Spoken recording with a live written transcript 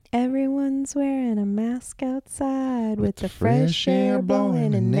Everyone's wearing a mask outside with the fresh air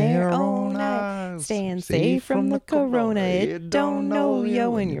blowing in their own eyes. Staying safe from the corona. It don't know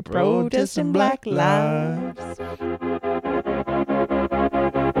you when you're protesting black lives. In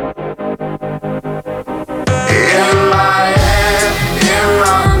my head, in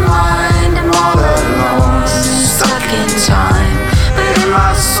my mind, I'm all alone, stuck in time. But in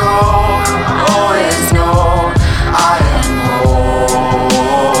my soul, I always know I am home.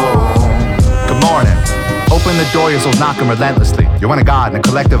 Good morning. Open the door, your soul's knocking relentlessly. You're one of God in a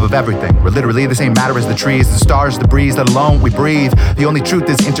collective of everything. We're literally the same matter as the trees, the stars, the breeze, let alone we breathe. The only truth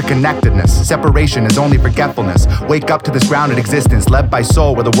is interconnectedness. Separation is only forgetfulness. Wake up to this grounded existence, led by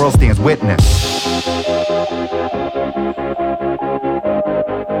soul where the world stands witness.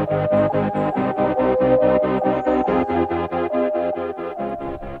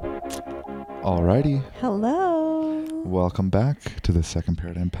 Alrighty. Hello. Welcome back to the Second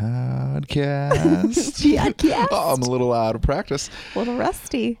Paradigm Podcast. Podcast. Oh, I'm a little out of practice. A little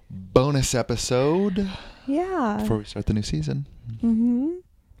rusty. Bonus episode Yeah. before we start the new season. Mm-hmm.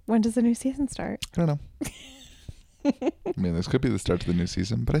 When does the new season start? I don't know. I mean, this could be the start to the new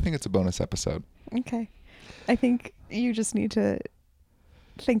season, but I think it's a bonus episode. Okay. I think you just need to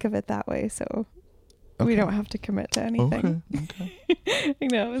think of it that way so we don't have to commit to anything. Okay. I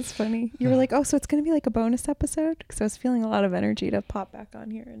know, it was funny. You were like, oh, so it's going to be like a bonus episode? Because I was feeling a lot of energy to pop back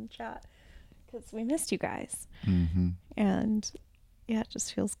on here and chat because we missed you guys. Mm-hmm. And yeah, it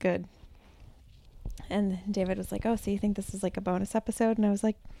just feels good. And David was like, oh, so you think this is like a bonus episode? And I was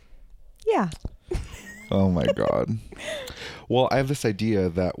like, yeah. Oh my God. Well, I have this idea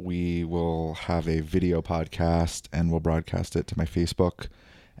that we will have a video podcast and we'll broadcast it to my Facebook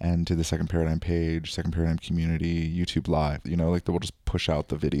and to the Second Paradigm page, Second Paradigm community, YouTube Live. You know, like we'll just push out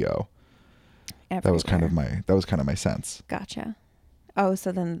the video. Everywhere. That was kind of my sense. Gotcha. Oh,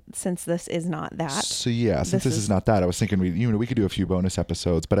 so then since this is not that. So yeah, since this is not that, I was thinking we could do a few bonus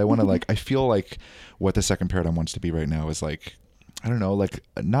episodes, but I want to I feel like what the Second Paradigm wants to be right now is like, I don't know, like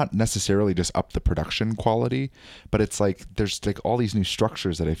not necessarily just up the production quality, but it's like there's like all these new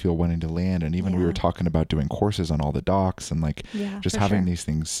structures that I feel went into land. And even we were talking about doing courses on all the docs and like just having these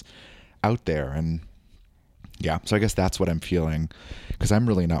things out there. And yeah, so I guess that's what I'm feeling because I'm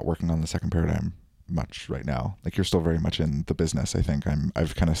really not working on the Second Paradigm much right now. Like you're still very much in the business. I think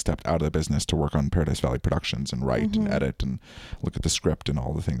I've kind of stepped out of the business to work on Paradise Valley Productions and write and edit and look at the script and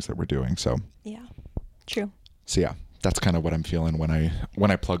all the things that we're doing. So yeah, true. So yeah, that's kind of what I'm feeling when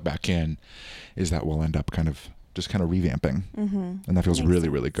I plug back in, is that we'll end up kind of revamping, and that feels really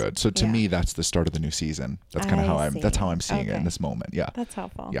really good. So to me, that's the start of the new season. That's kind of how I'm seeing it in this moment. Yeah, that's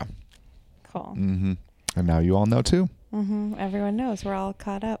helpful. Yeah, cool. Mm-hmm. And now you all know too. Mm-hmm. Everyone knows we're all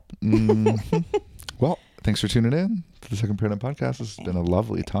caught up. Mm-hmm. Well, thanks for tuning in to the Second Paradigm Podcast. This has been a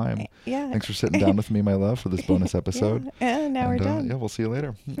lovely time. Yeah. Thanks for sitting down with me, my love, for this bonus episode. Yeah. And now we're done. Yeah, we'll see you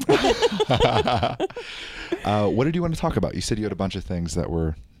later. What did you want to talk about? You said you had a bunch of things that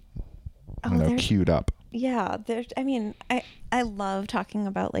were, queued up. Yeah. I love talking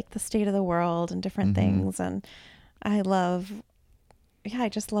about like the state of the world and different things. And I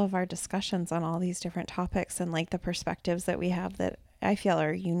just love our discussions on all these different topics and like the perspectives that we have that I feel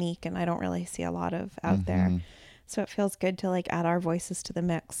are unique and I don't really see a lot of out there. So it feels good to like add our voices to the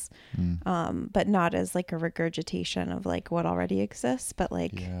mix, but not as like a regurgitation of like what already exists, but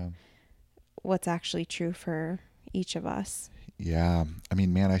like what's actually true for each of us. Yeah. I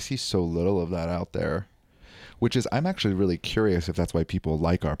mean, man, I see so little of that out there, which is, I'm actually really curious if that's why people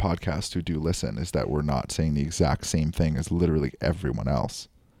like our podcast who do listen, is that we're not saying the exact same thing as literally everyone else.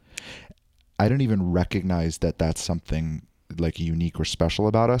 I don't even recognize that that's something like unique or special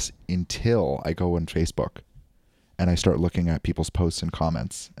about us until I go on Facebook and I start looking at people's posts and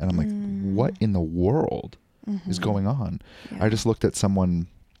comments and I'm like, what in the world is going on? I just looked at someone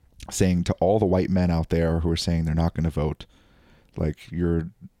saying to all the white men out there who are saying they're not going to vote, like your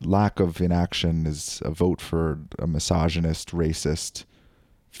lack of inaction is a vote for a misogynist, racist,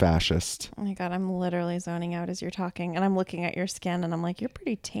 fascist. Oh my God, I'm literally zoning out as you're talking and I'm looking at your skin and I'm like, you're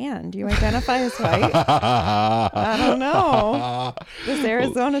pretty tan. Do you identify as white? I don't know. This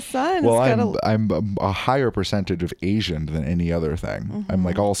Arizona sun. Well, I'm a higher percentage of Asian than any other thing. I'm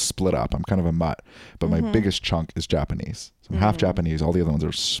like all split up. I'm kind of a mutt, but my biggest chunk is Japanese. So I'm half Japanese. All the other ones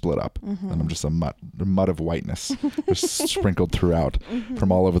are split up. And I'm just a mud of whiteness just sprinkled throughout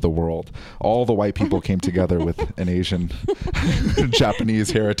from all over the world. All the white people came together with an Asian Japanese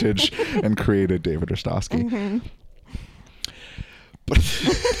heritage and created David Rostowski. But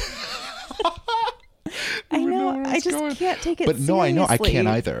I know. I just can't take it seriously. But no, I know. I can't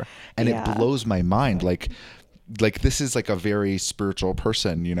either. And it blows my mind. Like like this is like a very spiritual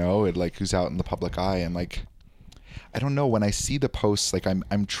person, you know, and like who's out in the public eye, and like I don't know, when I see the posts, like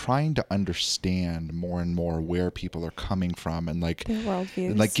I'm trying to understand more and more where people are coming from, and like Their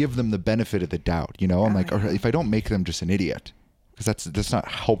worldviews. and like give them the benefit of the doubt, you know. I'm like, or if I don't make them just an idiot, because that's not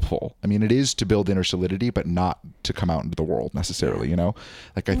helpful. I mean, it is to build inner solidity, but not to come out into the world necessarily, you know.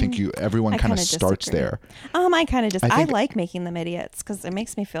 Like I think everyone I kind of kinda starts disagree. there. I kind of just, I I think- like making them idiots because it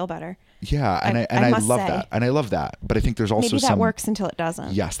makes me feel better. Yeah, and I I must love say. that, and I love that. But I think there's also Maybe that some works until it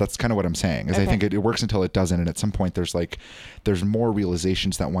doesn't. Yes, that's kind of what I'm saying. Is I Okay. think it works until it doesn't, and at some point there's more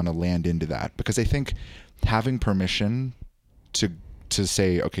realizations that want to land into that, because I think having permission to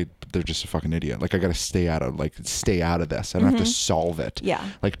say, okay, they're just a fucking idiot. Like I got to stay out of this. I don't have to solve it. Yeah.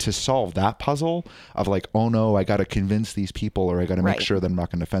 Like to solve that puzzle of like, oh no, I got to convince these people, or I got to make Right. sure that I'm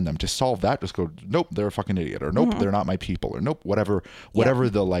not going to offend them. To solve that, just go, nope, they're a fucking idiot, or nope, they're not my people, or nope, whatever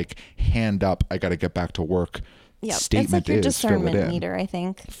the like hand up, I got to get back to work. Yeah. Statement It's like your is, fill it discernment in. meter, I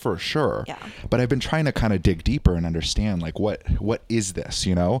think. For sure. Yeah. But I've been trying to kind of dig deeper and understand like what is this,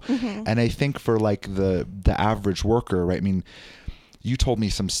 you know? And I think for like the average worker, right? I mean, you told me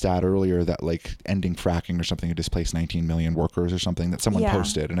some stat earlier that like ending fracking or something had displaced 19 million workers or something that someone Yeah.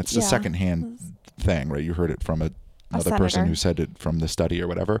 posted, and it's a Yeah. secondhand thing, right? You heard it from another person senator. who said it from the study or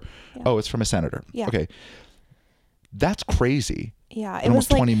whatever. Yeah. Oh, it's from a senator. Yeah. Okay. That's crazy. Yeah. It Almost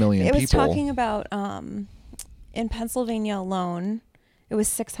was like 20 million it was people. talking about in Pennsylvania alone, it was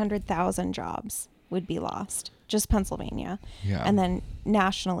 600,000 jobs would be lost. Just Pennsylvania. Yeah. And then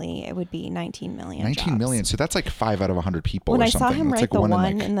nationally, it would be 19 million 19 jobs. million. So that's like 5 out of 100 people When or I something. saw him That's write like the 1 in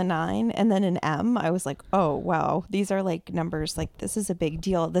like, and the 9 and then an M, I was like, oh, wow. These are like numbers. Like, this is a big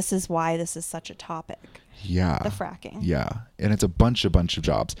deal. This is why this is such a topic. yeah. The fracking. Yeah. And it's a bunch of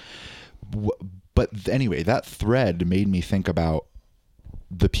jobs. But anyway, that thread made me think about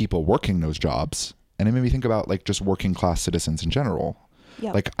the people working those jobs. And it made me think about like just working class citizens in general.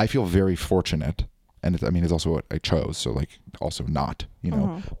 Yeah. Like I feel very fortunate. And it's also what I chose. So like also not, you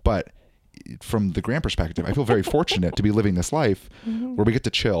know, but from the grand perspective, I feel very fortunate to be living this life where we get to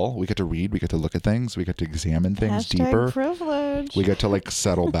chill, we get to read, we get to look at things, we get to examine things Hashtag deeper. privilege. We get to like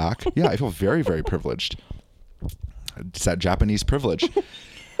settle back. Yeah, I feel very, very privileged. It's that Japanese privilege.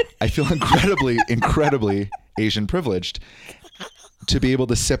 I feel incredibly Asian privileged to be able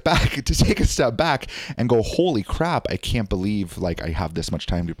to sit back, to take a step back and go, holy crap, I can't believe like I have this much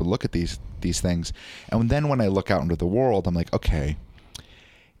time to look at these things. And then when I look out into the world, I'm like, okay,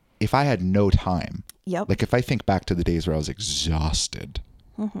 if I had no time, Yep. like if I think back to the days where I was exhausted,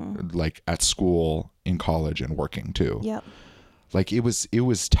 like at school, in college, and working too, Yep. like it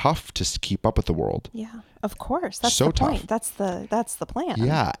was tough to keep up with the world. Yeah. Of course. That's So the point. tough. That's the plan.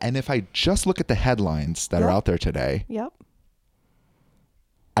 Yeah. And if I just look at the headlines that are Yep. out there today, Yep.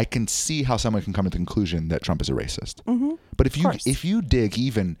 I can see how someone can come to the conclusion that Trump is a racist. Mm-hmm. But course. if you dig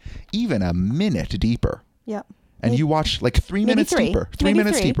even a minute deeper, Yep. and you watch like 3 maybe minutes three. deeper, 3 Maybe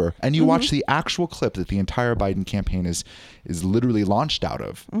minutes three. deeper, and you watch the actual clip that the entire Biden campaign is literally launched out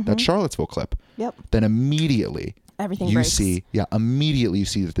of, that Charlottesville clip, Yep. then immediately Everything you breaks. immediately you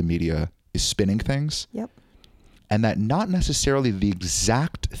see that the media is spinning things. Yep. And that not necessarily the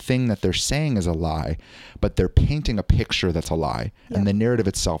exact thing that they're saying is a lie, but they're painting a picture that's a lie, Yep. and the narrative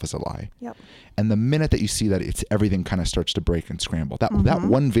itself is a lie. Yep. And the minute that you see that, it's everything kind of starts to break and scramble. That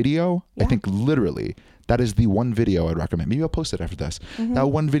one video, I Yeah. think literally, that is the one video I'd recommend. Maybe I'll post it after this. That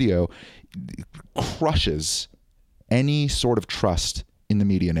one video crushes any sort of trust in the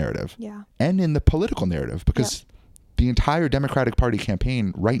media narrative Yeah. and in the political narrative, because the entire Democratic Party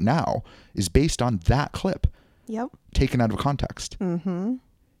campaign right now is based on that clip Yep. taken out of context,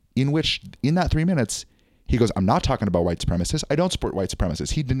 in which in that 3 minutes he goes, I'm not talking about white supremacists, I don't support white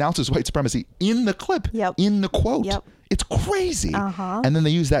supremacists. He denounces white supremacy in the clip, Yep. in the quote. Yep. It's crazy. Uh-huh. And then they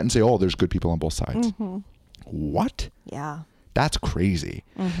use that and say, oh, there's good people on both sides. What? Yeah. That's crazy.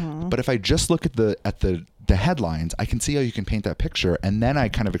 But if I just look at the headlines, I can see how you can paint that picture, and then I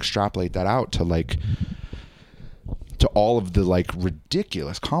kind of extrapolate that out to all of the like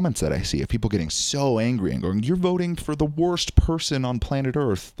ridiculous comments that I see of people getting so angry and going, you're voting for the worst person on planet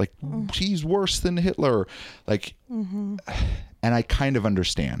Earth. Like he's worse than Hitler. Like, and I kind of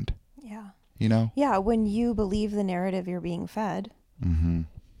understand, Yeah. you know? Yeah. When you believe the narrative you're being fed and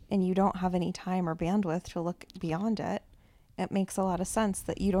you don't have any time or bandwidth to look beyond it, it makes a lot of sense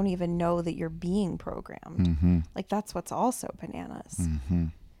that you don't even know that you're being programmed. Like that's what's also bananas.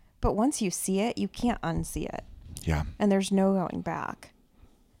 But once you see it, you can't unsee it. Yeah. And there's no going back.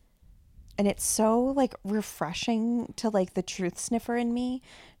 And it's so like refreshing to like the truth sniffer in me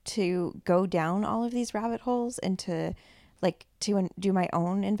to go down all of these rabbit holes and to like to do my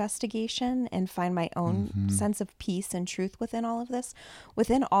own investigation and find my own sense of peace and truth within all of this,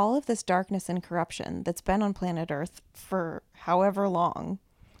 darkness and corruption that's been on planet Earth for however long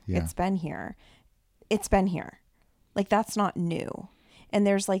it's been here. It's been here. Like, that's not new. And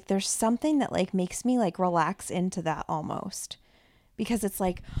there's something that like makes me like relax into that almost, because it's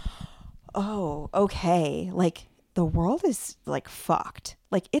like, oh, okay. Like, the world is like fucked.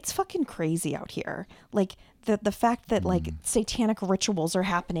 Like, it's fucking crazy out here. Like, the fact that like satanic rituals are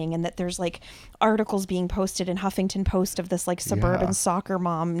happening, and that there's like articles being posted in Huffington Post of this like suburban soccer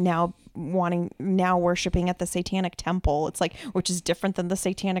mom now worshiping at the satanic temple. It's like, which is different than the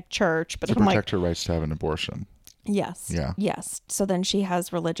satanic church, but to I'm protect like, her rights to have an abortion. Yes. Yeah. Yes. So then she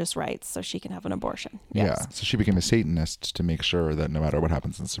has religious rights, so she can have an abortion. Yes. Yeah. So she became a Satanist to make sure that no matter what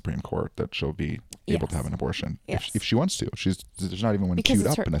happens in the Supreme Court, that she'll be able to have an abortion if she wants to. There's not even one queued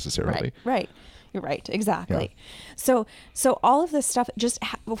up necessarily. Right. You're right. Exactly. Yeah. So all of this stuff, just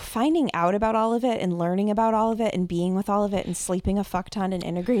finding out about all of it and learning about all of it and being with all of it and sleeping a fuck ton and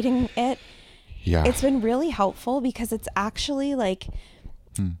integrating it. Yeah. It's been really helpful, because it's actually like,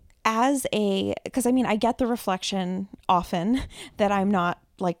 because I mean, I get the reflection often that I'm not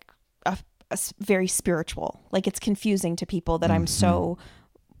like a very spiritual. Like, it's confusing to people that I'm so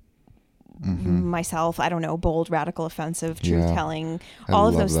myself, I don't know, bold, radical, offensive, truth telling, all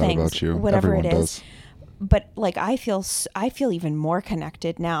of those things, whatever it is. But like, I feel even more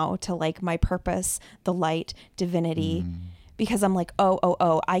connected now to like my purpose, the light, divinity, because I'm like,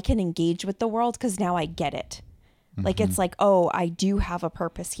 oh, I can engage with the world because now I get it. Like, it's like, oh, I do have a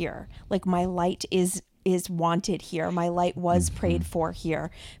purpose here. Like, my light is wanted here. My light was prayed for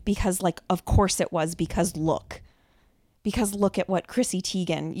here, because like, of course it was, because look at what Chrissy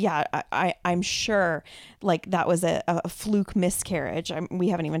Teigen, I'm sure like that was a fluke miscarriage. We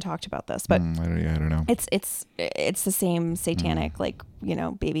haven't even talked about this, but I don't know. It's the same satanic, like, you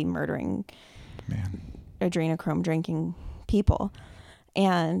know, baby murdering, adrenochrome drinking people.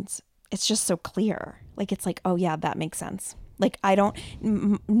 And it's just so clear. Like, it's like, oh yeah, that makes sense. Like, I don't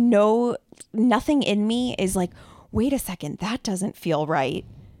know, nothing in me is like, wait a second, that doesn't feel right.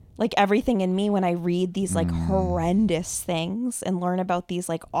 Like, everything in me, when I read these like horrendous things and learn about these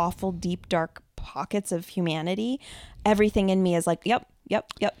like awful, deep, dark pockets of humanity, everything in me is like, yep.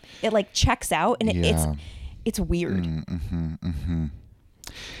 It like checks out, and it's weird.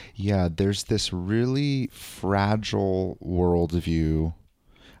 Yeah, there's this really fragile worldview.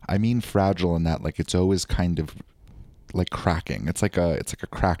 I mean, fragile in that like it's always kind of like cracking. It's like a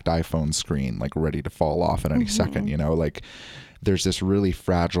cracked iPhone screen, like ready to fall off at any second, you know, like there's this really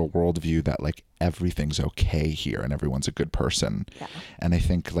fragile worldview that like everything's okay here and everyone's a good person. Yeah. And I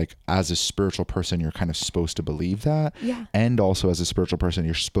think like as a spiritual person, you're kind of supposed to believe that. Yeah. And also as a spiritual person,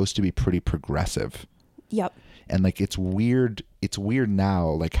 you're supposed to be pretty progressive. Yep. And like, it's weird now,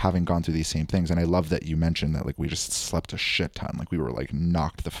 like having gone through these same things. And I love that you mentioned that like we just slept a shit ton. Like we were like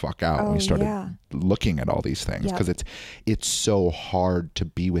knocked the fuck out when we started looking at all these things. Cause it's so hard to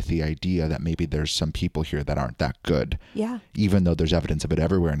be with the idea that maybe there's some people here that aren't that good. Yeah. Even though there's evidence of it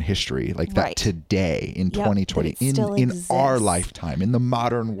everywhere in history, like that today in 2020, in our lifetime, in the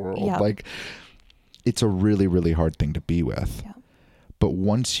modern world, like it's a really, really hard thing to be with. Yeah. But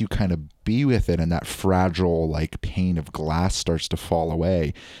once you kind of be with it and that fragile like pane of glass starts to fall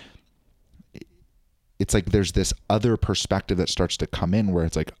away, it's like there's this other perspective that starts to come in where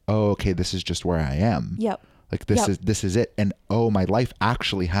it's like, oh, okay, this is just where I am. Yep. Like this is it. And oh, my life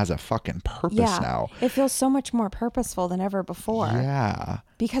actually has a fucking purpose now. It feels so much more purposeful than ever before. Yeah.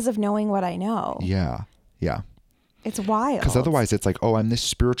 Because of knowing what I know. Yeah. Yeah. It's wild. Because otherwise it's like, oh, I'm this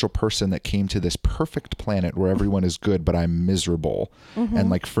spiritual person that came to this perfect planet where everyone is good, but I'm miserable. And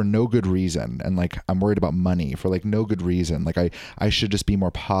like for no good reason. And like, I'm worried about money for like no good reason. Like I should just be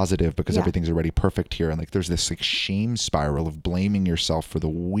more positive because everything's already perfect here. And like, there's this like shame spiral of blaming yourself for the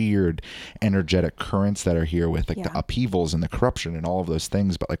weird energetic currents that are here with like the upheavals and the corruption and all of those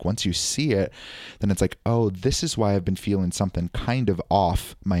things. But like, once you see it, then it's like, oh, this is why I've been feeling something kind of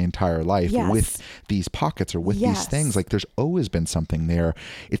off my entire life with these pockets or with these things. Like there's always been something there.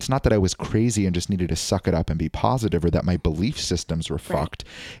 It's not that I was crazy and just needed to suck it up and be positive, or that my belief systems were fucked.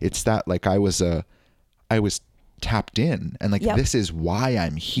 It's that like I was tapped in, and like this is why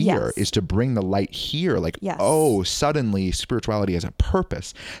I'm here, is to bring the light here. Like oh, suddenly spirituality has a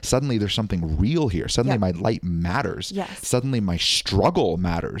purpose. Suddenly there's something real here. Suddenly my light matters. Suddenly my struggle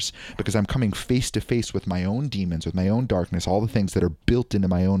matters, because I'm coming face to face with my own demons, with my own darkness, all the things that are built into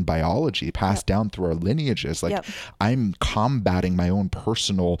my own biology, passed down through our lineages. Like I'm combating my own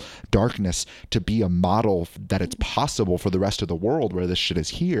personal darkness to be a model that it's possible for the rest of the world where this shit is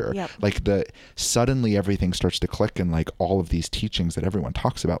here. Like suddenly everything starts to click and like all of these teachings that everyone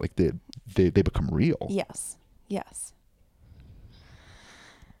talks about, like they become real. Yes. Yes.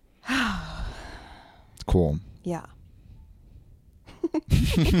 Cool. Yeah.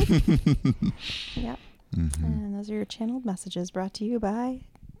 Yep. And those are your channeled messages brought to you by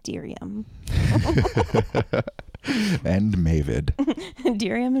Dirium. And Mavid.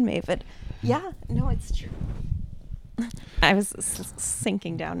 Dirium and Mavid. Yeah, no, it's true. I was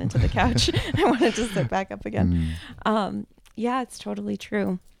sinking down into the couch. I wanted to sit back up again. Yeah, it's totally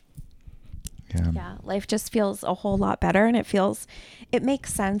true. Yeah, life just feels a whole lot better, and it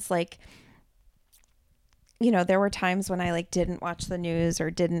makes sense. Like, you know, there were times when I like didn't watch the news or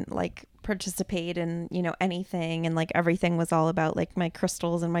didn't like participate in, you know, anything, and like everything was all about like my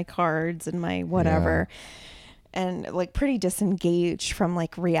crystals and my cards and my whatever, and like pretty disengaged from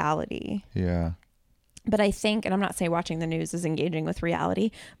like reality. Yeah. But I think, and I'm not saying watching the news is engaging with reality,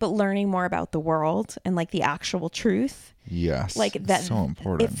 but learning more about the world and like the actual truth. Yes. Like that, so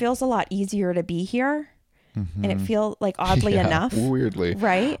important. it feels a lot easier to be here. And it feels like oddly enough, weirdly,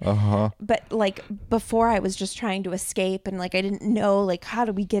 right? But like before I was just trying to escape, and like I didn't know like how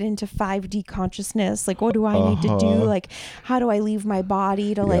do we get into 5D consciousness, like what do I need to do, like how do I leave my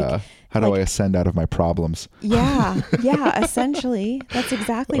body to like how do I ascend out of my problems? Essentially that's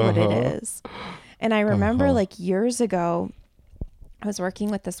exactly what it is. And I remember like years ago I was working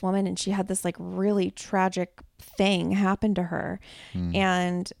with this woman, and she had this like really tragic thing happen to her,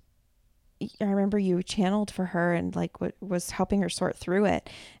 and I remember you channeled for her and like was helping her sort through it.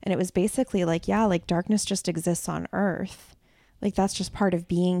 And it was basically like, yeah, like darkness just exists on earth. Like that's just part of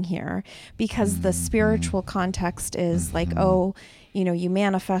being here, because the spiritual context is like, oh, you know, you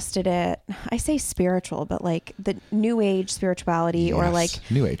manifested it. I say spiritual, but like the new age spirituality or like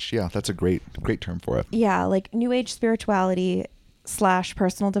new age. Yeah. That's a great term for it. Yeah. Like new age spirituality /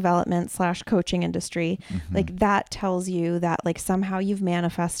 personal development / coaching industry, like that tells you that like somehow you've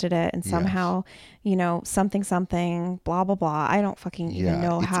manifested it, and somehow, you know, something blah blah blah. I don't fucking even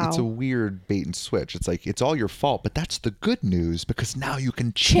know how. It's a weird bait and switch. It's like it's all your fault, but that's the good news, because now you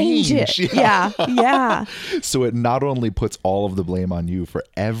can change it. Yeah. So it not only puts all of the blame on you for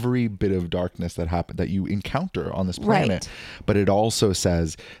every bit of darkness that you encounter on this planet, but it also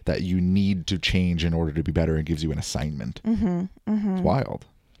says that you need to change in order to be better, and gives you an assignment. It's wild.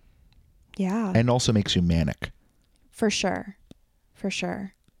 Yeah. And also makes you manic. For sure.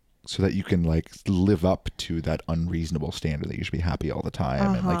 So that you can like live up to that unreasonable standard that you should be happy all the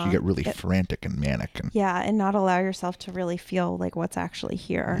time. And like you get really frantic and manic. And not allow yourself to really feel like what's actually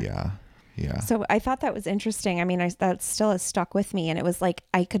here. Yeah. So I thought that was interesting. I mean, that still has stuck with me, and it was like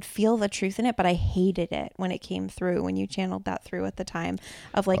I could feel the truth in it, but I hated it when it came through, when you channeled that through at the time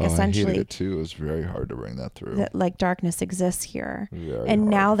of like essentially. I hated it too. It was very hard to bring that through. That like darkness exists here. Very and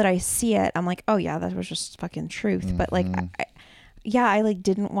hard. Now that I see it, I'm like, oh yeah, that was just fucking truth. But like, I like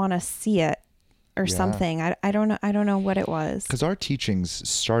didn't want to see it or something. I don't know what it was. Because our teachings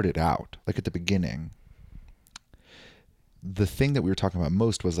started out like at the beginning. The thing that we were talking about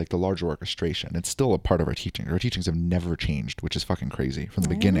most was like the larger orchestration. It's still a part of our teaching. Our teachings have never changed, which is fucking crazy. From the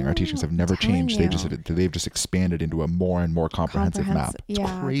beginning, our teachings have never changed. They've just expanded into a more and more comprehensive map. It's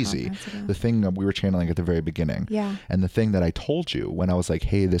crazy. The thing that we were channeling at the very beginning. Yeah. And the thing that I told you when I was like,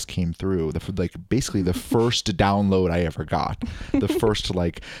 hey, this came through, basically the first download I ever got, the first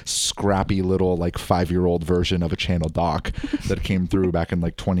like scrappy little like 5-year-old version of a channel doc that came through back in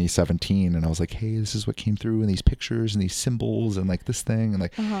like 2017. And I was like, hey, this is what came through in these pictures and these symbols and like this thing, and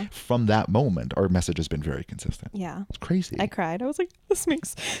like from that moment our message has been very consistent. It's crazy. I cried. I was like, this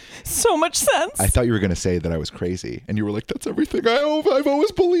makes so much sense. I thought you were going to say that I was crazy, and you were like, that's everything I've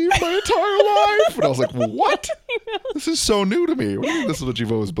always believed my entire life. And I was like, what? This is so new to me. What do you mean this is what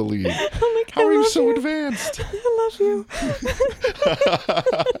you've always believed? Like, how are you so advanced? I love you.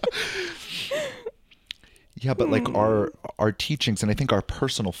 Yeah, but like our teachings, and I think our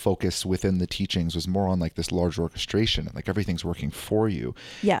personal focus within the teachings was more on like this large orchestration, and like everything's working for you.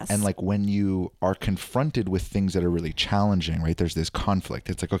 Yes. And like when you are confronted with things that are really challenging, right? There's this conflict.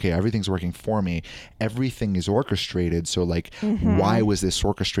 It's like, okay, everything's working for me. Everything is orchestrated. So like, why was this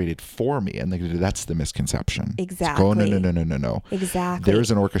orchestrated for me? And like, that's the misconception. Exactly. It's no. Exactly. There's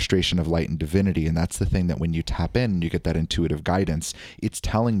an orchestration of light and divinity. And that's the thing that when you tap in and you get that intuitive guidance, it's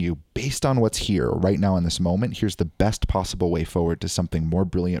telling you based on what's here right now in this moment, here's the best possible way forward to something more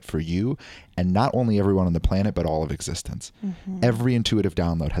brilliant for you and not only everyone on the planet, but all of existence. Every intuitive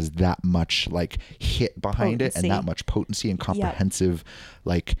download has that much like hit behind it, and that much potency and comprehensive,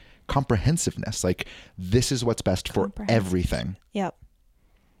 like comprehensiveness. Like this is what's best for everything. Yep.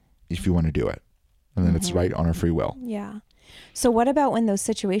 If you want to do it. And then it's right on our free will. Yeah. So what about when those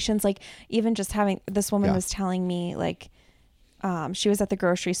situations, like even just having, this woman Yeah. was telling me like, she was at the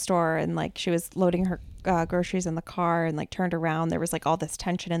grocery store and like she was loading her groceries in the car and like turned around. There was like all this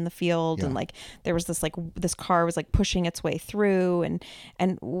tension in the field, Yeah. and like there was this like this car was like pushing its way through,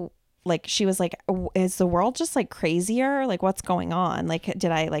 and like she was like, is the world just like crazier? Like what's going on? Like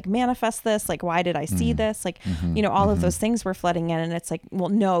did I like manifest this? Like why did I see this? Like all of those things were flooding in, and it's like, well,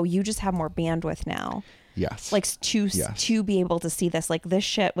 no, you just have more bandwidth now. Yes. Like to be able to see this, like this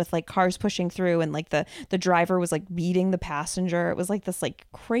shit with like cars pushing through, and like the driver was like beating the passenger. It was like this like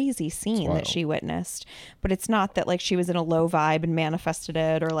crazy scene that she witnessed. But it's not that like she was in a low vibe and manifested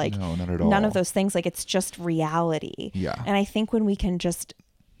it, or like No, not at all. none of those things. Like it's just reality. Yeah. And I think when we can just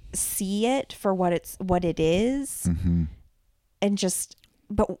see it for what it is, and just,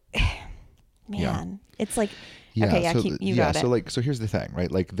 but man, it's like, okay, yeah, you got it. So here's the thing, right?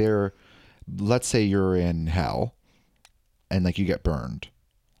 Like let's say you're in hell and like you get burned.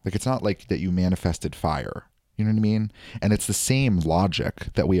 Like it's not like that you manifested fire. You know what I mean? And it's the same logic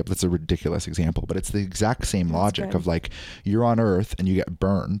that we have. That's a ridiculous example, but it's the exact same logic of like you're on Earth and you get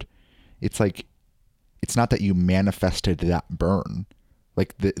burned. It's like, it's not that you manifested that burn.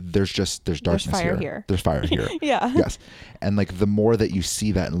 Like there's darkness here. There's fire here. Yeah. Yes. And like the more that you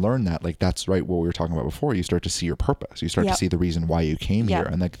see that and learn that, like that's right what we were talking about before, you start to see your purpose. You start to see the reason why you came here.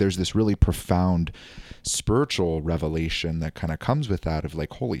 And like there's this really profound spiritual revelation that kind of comes with that of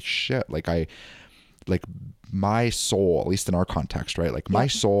like, holy shit, like my soul, at least in our context, right? Like my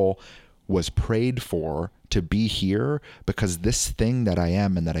soul was prayed for to be here because this thing that I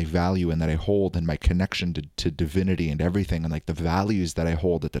am and that I value and that I hold, and my connection to divinity and everything, and like the values that I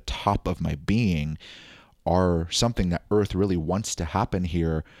hold at the top of my being are something that Earth really wants to happen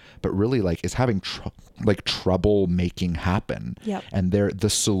here, but really like is having trouble making happen. Yep. And the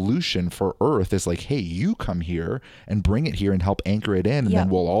solution for Earth is like, hey, you come here and bring it here and help anchor it in, and then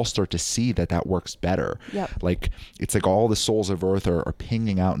we'll all start to see that works better. Yep. Like it's like all the souls of Earth are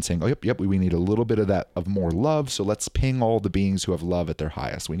pinging out and saying, oh yep, we need a little bit of that, of more love, so let's ping all the beings who have love at their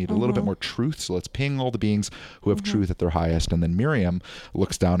highest. We need a little bit more truth, so let's ping all the beings who have truth at their highest. And then Miriam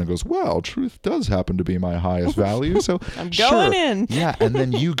looks down and goes, well, truth does happen to be my highest value, so I'm going in. Yeah. And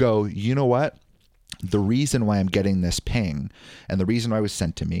then you go, you know what? The reason why I'm getting this ping and the reason why it was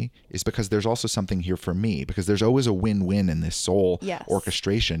sent to me is because there's also something here for me, because there's always a win-win in this soul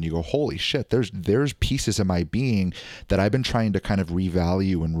orchestration. You go, holy shit, there's pieces of my being that I've been trying to kind of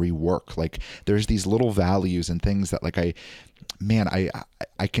revalue and rework. Like there's these little values and things that like I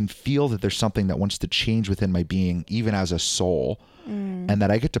can feel that there's something that wants to change within my being, even as a soul. And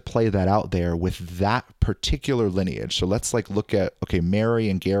that I get to play that out there with that particular lineage. So let's like look at, okay, Mary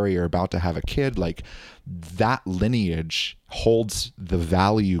and Gary are about to have a kid. Like that lineage holds the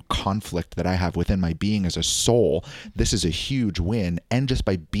value conflict that I have within my being as a soul. This is a huge win. And just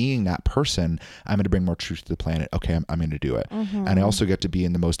by being that person, I'm going to bring more truth to the planet. Okay, I'm going to do it. And I also get to be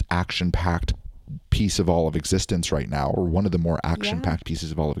in the most action-packed piece of all of existence right now, or one of the more action-packed pieces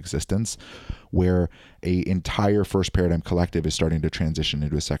of all of existence, where a entire first paradigm collective is starting to transition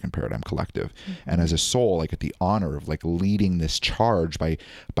into a second paradigm collective. And as a soul, I get the honor of like leading this charge by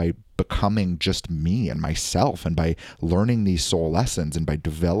becoming just me and myself, and by learning these soul lessons, and by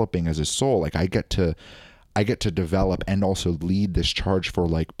developing as a soul. Like I get to develop and also lead this charge for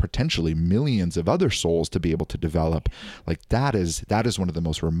like potentially millions of other souls to be able to develop. Like that is one of the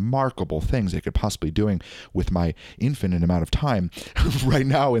most remarkable things I could possibly doing with my infinite amount of time right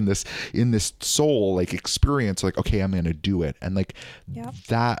now in this soul like experience. Like, okay, I'm going to do it. And like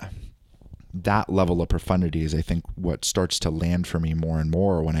that level of profundity is, I think, what starts to land for me more and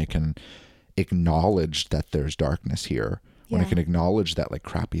more when I can acknowledge that there's darkness here. When I can acknowledge that like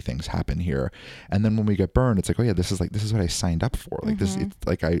crappy things happen here. And then when we get burned, it's like, oh yeah, this is what I signed up for. Like this, it's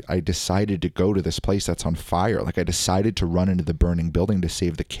like I decided to go to this place that's on fire. Like I decided to run into the burning building to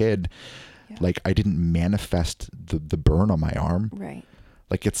save the kid. Like I didn't manifest the burn on my arm. Right.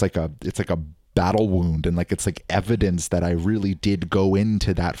 Like it's like a battle wound, and like it's like evidence that I really did go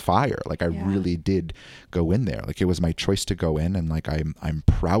into that fire. Like I really did go in there. Like it was my choice to go in, and like I'm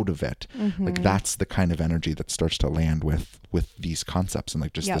proud of it. Like that's the kind of energy that starts to land with these concepts, and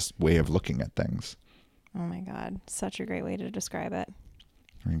like just this way of looking at things. Oh my God, such a great way to describe it.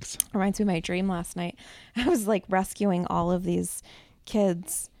 Thanks. Reminds me of my dream last night. I was like rescuing all of these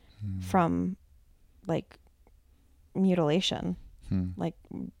kids from like mutilation, like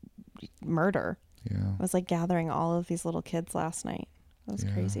murder. I was like gathering all of these little kids last night. It was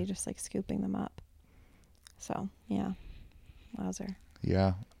crazy, just like scooping them up. So yeah, wowzer.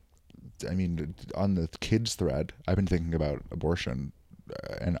 Yeah, I mean, on the kids thread, I've been thinking about abortion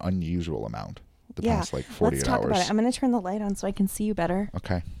an unusual amount. the past like 48 let's talk hours. about it. I'm going to turn the light on so I can see you better.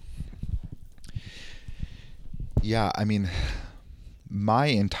 Okay. Yeah, I mean, my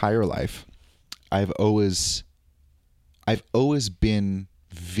entire life, I've always been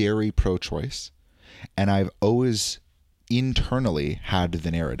very pro-choice, and I've always internally had the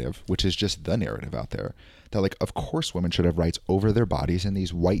narrative, which is just the narrative out there, that like, of course women should have rights over their bodies, and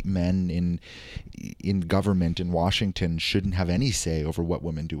these white men in government in Washington shouldn't have any say over what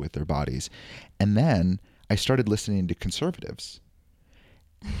women do with their bodies. And then I started listening to conservatives.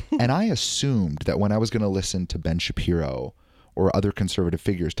 And I assumed that when I was going to listen to Ben Shapiro or other conservative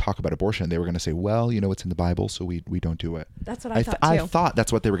figures talk about abortion, they were going to say, well, you know, it's in the Bible, so we don't do it. That's what I thought too. I thought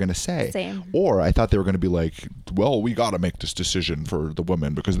that's what they were going to say. Same. Or I thought they were going to be like, well, we got to make this decision for the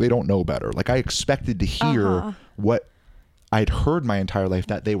women because they don't know better. Like I expected to hear what I'd heard my entire life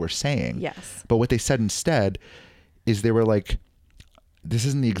that they were saying. Yes. But what they said instead is they were like, this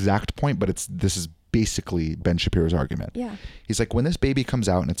isn't the exact point, but this is basically Ben Shapiro's argument. Yeah. He's like, when this baby comes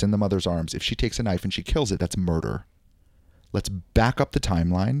out and it's in the mother's arms, if she takes a knife and she kills it, that's murder. Let's back up the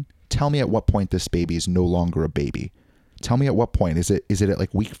timeline. Tell me at what point this baby is no longer a baby. Tell me at what point. Is it at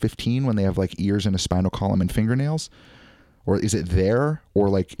like week 15 when they have like ears and a spinal column and fingernails? Or is it there? Or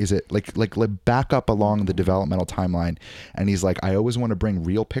like, is it like back up along the developmental timeline? And he's like, I always want to bring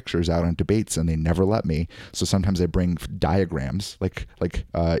real pictures out on debates and they never let me. So sometimes I bring diagrams, like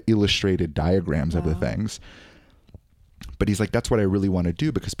illustrated diagrams of the things. But he's like, that's what I really want to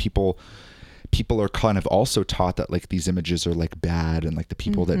do, because people are kind of also taught that like these images are like bad, and like the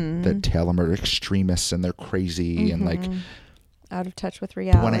people that tell them are extremists and they're crazy and like out of touch with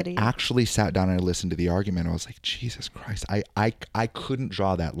reality. When I actually sat down and I listened to the argument, I was like, Jesus Christ, I couldn't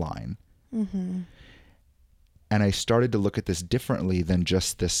draw that line. And I started to look at this differently than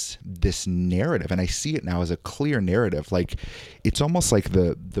just this narrative. And I see it now as a clear narrative. Like it's almost like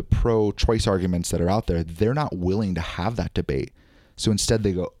the pro-choice arguments that are out there, they're not willing to have that debate. So instead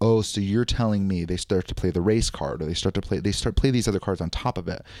they go, oh, so you're telling me, they start to play the race card, or they start play these other cards on top of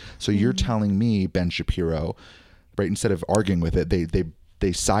it. So you're telling me, Ben Shapiro, right, instead of arguing with it,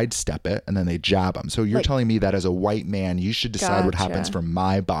 they sidestep it and then they jab them. So you're like, telling me that as a white man, you should decide what happens for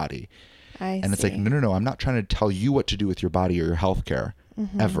my body. It's like, no, I'm not trying to tell you what to do with your body or your health care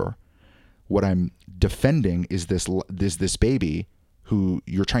ever. What I'm defending is this baby who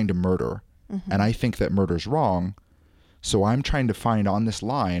you're trying to murder. And I think that murder's wrong. So I'm trying to find on this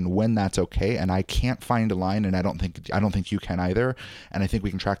line when that's okay, and I can't find a line, and I don't think you can either. And I think we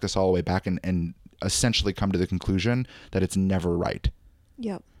can track this all the way back and essentially come to the conclusion that it's never right.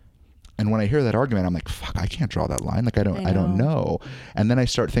 Yep. And when I hear that argument, I'm like, fuck, I can't draw that line. Like I don't know. And then I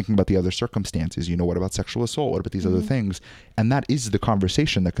start thinking about the other circumstances. You know, what about sexual assault? What about these other things? And that is the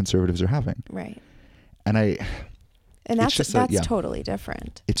conversation that conservatives are having. Right. And that's totally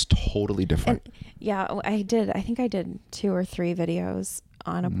different. It's totally different. And yeah, I think I did 2 or 3 videos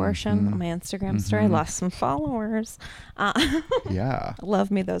on abortion on my Instagram story. I lost some followers. Yeah. Love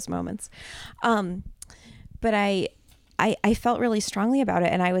me those moments. But I felt really strongly about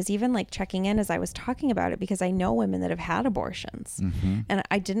it. And I was even like checking in as I was talking about it, because I know women that have had abortions. And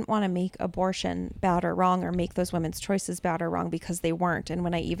I didn't want to make abortion bad or wrong, or make those women's choices bad or wrong, because they weren't. And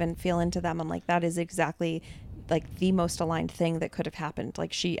when I even feel into them, I'm like, that is exactly like the most aligned thing that could have happened.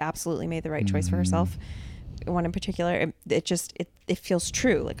 Like she absolutely made the right choice for herself. One in particular, it feels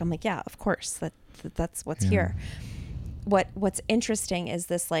true. Like I'm like, yeah, of course that's what's here. What's interesting is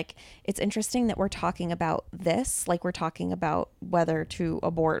this, like, it's interesting that we're talking about this, like we're talking about whether to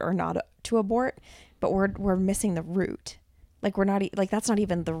abort or not to abort, but we're missing the root. Like we're not like, that's not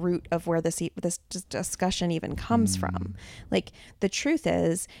even the root of where this discussion even comes from. Like the truth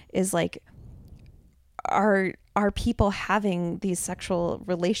is like, are people having these sexual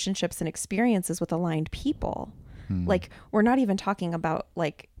relationships and experiences with aligned people? Like we're not even talking about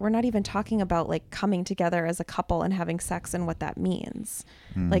like coming together as a couple and having sex and what that means.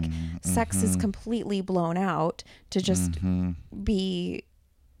 Like sex is completely blown out to just be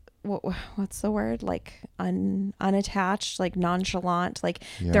what's the word, like unattached, like nonchalant, like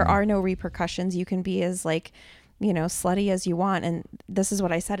there are no repercussions. You can be as like, you know, slutty as you want. And this is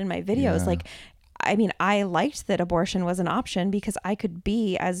what I said in my videos. Like, I mean, I liked that abortion was an option because I could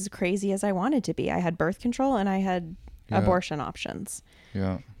be as crazy as I wanted to be. I had birth control and I had abortion options.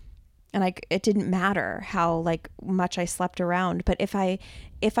 Yeah. And it didn't matter how like much I slept around. But if I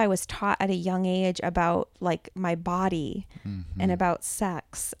was taught at a young age about like my body and about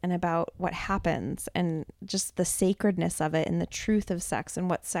sex and about what happens and just the sacredness of it and the truth of sex and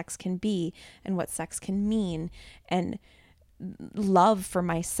what sex can be and what sex can mean, and love for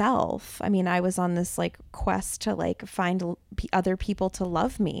myself. I mean, I was on this like quest to like find other people to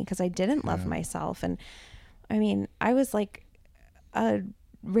love me because I didn't love myself. And I mean, I was like a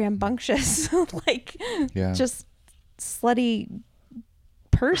rambunctious, like just slutty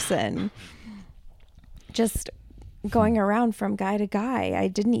person, just going around from guy to guy. I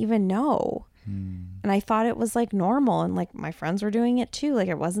didn't even know. And I thought it was like normal, and like my friends were doing it too. Like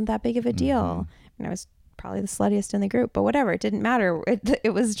it wasn't that big of a deal. And I was probably the sluttiest in the group, but whatever, it didn't matter.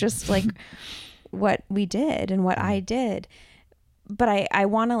 It was just like what we did and what I did. But I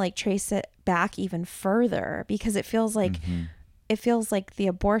want to like trace it back even further, because it feels like the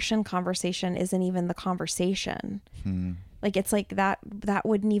abortion conversation isn't even the conversation. Like it's like that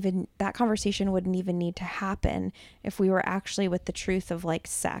conversation wouldn't even need to happen if we were actually with the truth of like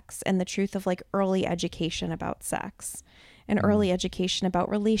sex, and the truth of like early education about sex, and early education about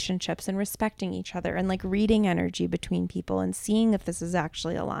relationships and respecting each other, and like reading energy between people and seeing if this is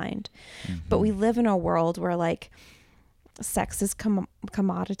actually aligned. But we live in a world where like sex is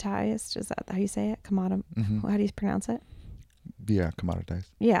commoditized. Is that how you say it? How do you pronounce it? Yeah,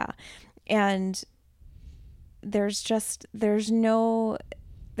 commoditized. Yeah. And there's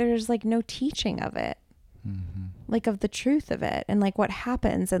like no teaching of it, like of the truth of it, and like what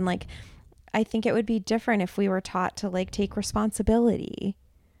happens. And like, I think it would be different if we were taught to like take responsibility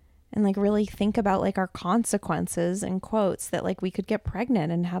and like really think about like our consequences, in quotes, that like we could get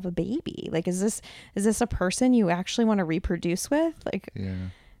pregnant and have a baby. Like, is this a person you actually want to reproduce with? Like,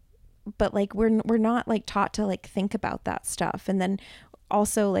 but like we're not like taught to like think about that stuff. And then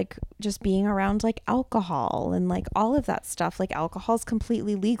also like just being around like alcohol and like all of that stuff. Like alcohol is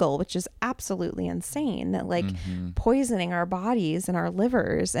completely legal, which is absolutely insane, that like poisoning our bodies and our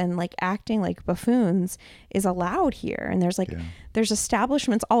livers and like acting like buffoons is allowed here. And there's like there's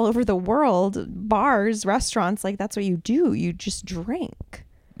establishments all over the world, bars, restaurants, like that's what you do. You just drink.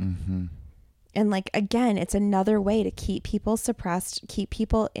 And like, again, it's another way to keep people suppressed, keep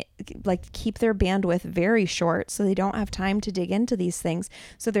people like keep their bandwidth very short so they don't have time to dig into these things.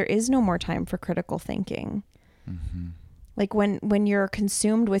 So there is no more time for critical thinking. Like when you're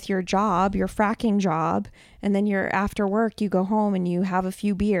consumed with your job, your fracking job, and then you're after work, you go home and you have a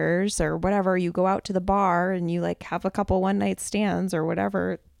few beers or whatever, you go out to the bar and you like have a couple one night stands or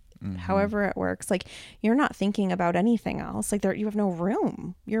whatever, however it works. Like you're not thinking about anything else. Like you have no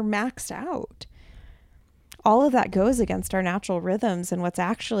room. You're maxed out. All of that goes against our natural rhythms and what's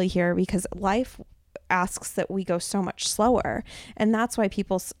actually here, because life asks that we go so much slower. And that's why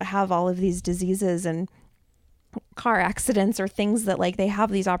people have all of these diseases and car accidents or things that like they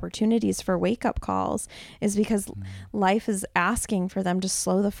have these opportunities for wake up calls, is because life is asking for them to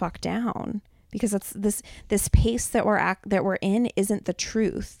slow the fuck down, because it's this pace that we're in isn't the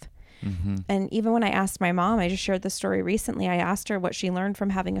truth. And even when I asked my mom, I just shared this story recently, I asked her what she learned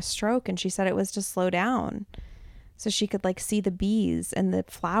from having a stroke, and she said it was to slow down so she could like see the bees and the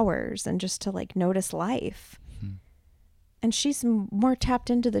flowers and just to like notice life. And she's more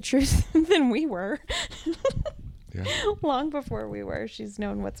tapped into the truth than we were. Long before we were. She's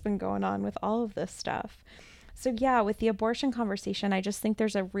known what's been going on with all of this stuff. So yeah, with the abortion conversation, I just think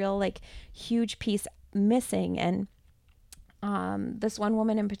there's a real like huge piece missing. And this one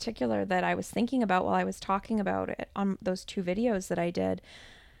woman in particular that I was thinking about while I was talking about it on those 2 videos that I did,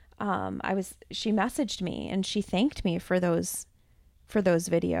 she messaged me and she thanked me for those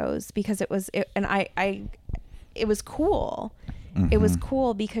videos, because it was cool. It was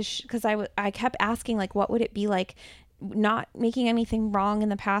cool because I kept asking like, what would it be like not making anything wrong in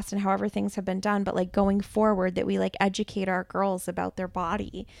the past and however things have been done, but like going forward, that we like educate our girls about their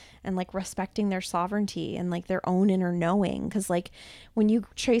body and like respecting their sovereignty and like their own inner knowing. Cause like when you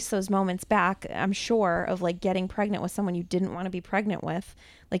trace those moments back, I'm sure, of like getting pregnant with someone you didn't want to be pregnant with,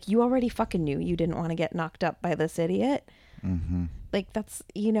 like you already fucking knew you didn't want to get knocked up by this idiot. Like that's,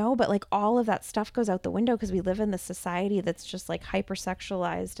 but like all of that stuff goes out the window because we live in this society that's just like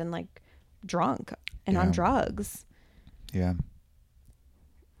hypersexualized and like drunk and on drugs.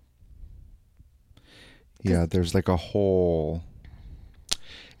 There's like a whole,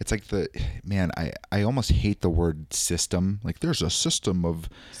 it's like I almost hate the word system. Like there's a system of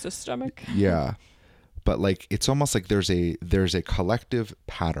systemic. But like it's almost like there's a collective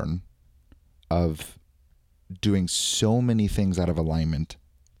pattern of doing so many things out of alignment,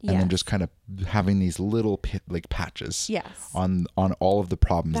 and then just kind of having these little patches on all of the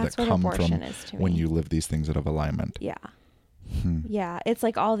problems that come from when you live these things out of alignment. It's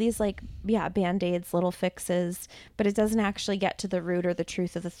like all these like band-aids, little fixes, but it doesn't actually get to the root or the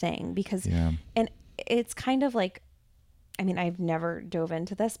truth of the thing, because and it's kind of like I mean, I've never dove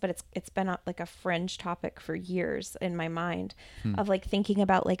into this, but it's been like a fringe topic for years in my mind of like thinking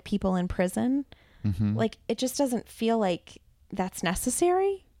about like people in prison. Like it just doesn't feel like that's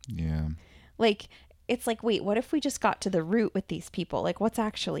necessary. Yeah. Like it's like, wait, what if we just got to the root with these people? Like what's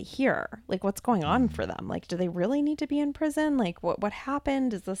actually here? Like what's going on for them? Like do they really need to be in prison? Like what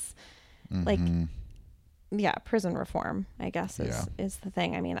happened? Is this like yeah, prison reform, I guess is the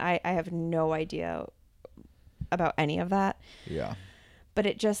thing. I mean, I have no idea about any of that. Yeah. But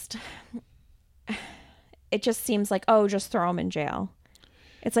it just seems like, oh, just throw them in jail.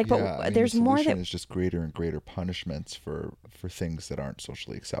 It's like, Yeah, but there's more that is just greater and greater punishments for things that aren't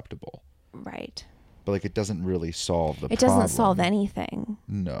socially acceptable. right. But like it doesn't really solve the problem. It doesn't solve anything.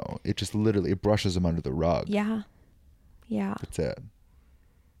 No, it just literally it brushes them under the rug. Yeah. Yeah. That's it.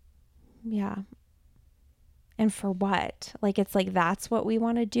 Yeah. And for what? Like it's like that's what we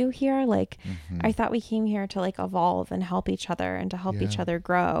want to do here. Like I thought we came here to like evolve and help each other and to help each other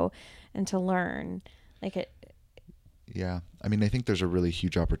grow and to learn. Like it. Yeah. I mean, I think there's a really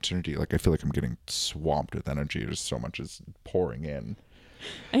huge opportunity. Like I feel like I'm getting swamped with energy. Just so much is pouring in.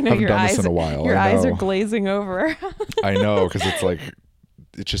 I know haven't your done eyes. this in a while. Your I eyes are know. glazing over. I know, because it's like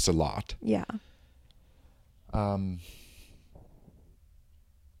it's just a lot. Yeah. Yeah.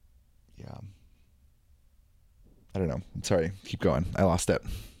 I don't know. I'm sorry. Keep going. I lost it.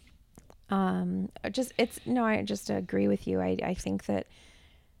 I just agree with you. I think that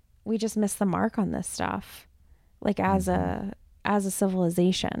we just miss the mark on this stuff, like as a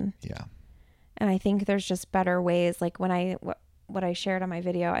civilization. Yeah. And I think there's just better ways. Like when what I shared on my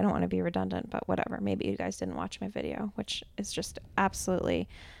video, I don't want to be redundant, but whatever. Maybe you guys didn't watch my video, which is just absolutely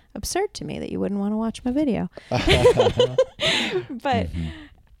absurd to me that you wouldn't want to watch my video. But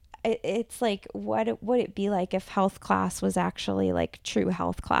it's like, what would it be like if health class was actually like true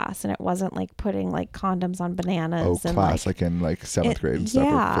health class and it wasn't like putting like condoms on bananas and class like in like 7th grade and stuff.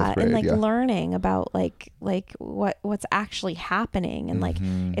 Yeah, or 4th grade, and like learning about like what's actually happening and like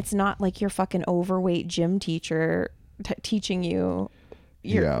it's not like your fucking overweight gym teacher teaching you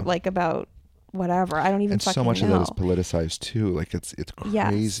like about whatever. I don't even and fucking so much know. of that is politicized too. Like it's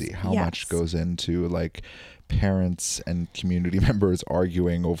crazy how much goes into like parents and community members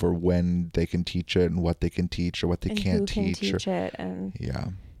arguing over when they can teach it and what they can teach or what they and can't who can teach it and yeah,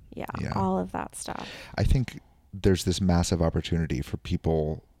 all of that stuff. I think there's this massive opportunity for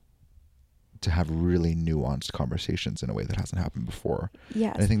people to have really nuanced conversations in a way that hasn't happened before.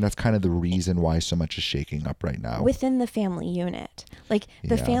 Yes. And I think that's kind of the reason why so much is shaking up right now. Within the family unit. Like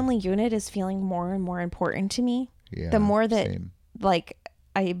the family unit is feeling more and more important to me. Yeah, the more that same. like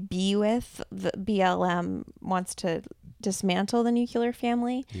I be with, the BLM wants to dismantle the nuclear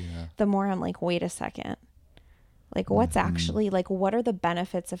family, the more I'm like, wait a second. Like what's actually like, what are the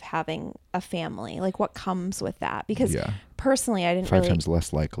benefits of having a family? Like what comes with that? Because personally, I didn't 5 really times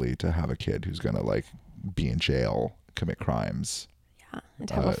less likely to have a kid who's going to like be in jail, commit crimes. Yeah. And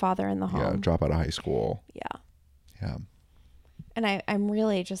to have a father in the home. Yeah. Drop out of high school. Yeah. Yeah. And I'm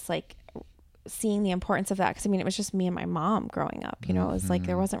really just like seeing the importance of that. Because I mean, it was just me and my mom growing up, you know, it was like,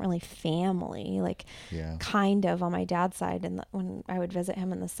 there wasn't really family, like kind of on my dad's side. And when I would visit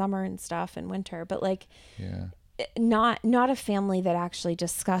him in the summer and stuff and winter, but like, not a family that actually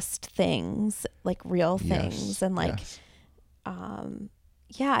discussed things like real things and like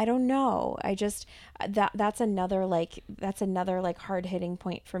I don't know, I just that's another hard hitting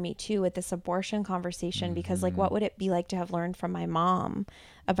point for me too with this abortion conversation, because like what would it be like to have learned from my mom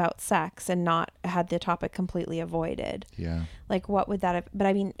about sex and not had the topic completely avoided? Like what would that have, but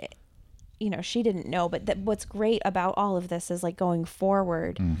I mean, you know, she didn't know, but what's great about all of this is like going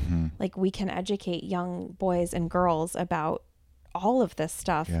forward, like we can educate young boys and girls about all of this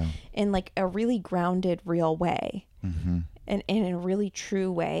stuff in like a really grounded, real way, and in a really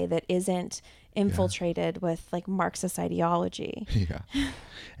true way that isn't infiltrated with like Marxist ideology.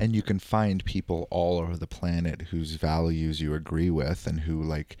 And you can find people all over the planet whose values you agree with and who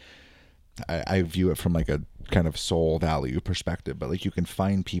like, I view it from like a kind of soul value perspective, but like you can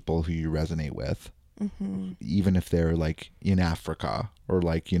find people who you resonate with, even if they're like in Africa or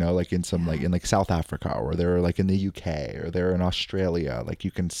like, you know, like in some like in like South Africa, or they're like in the UK or they're in Australia. Like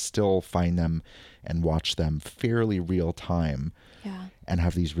you can still find them and watch them fairly real time and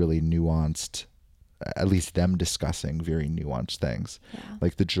have these really nuanced, at least them discussing very nuanced things.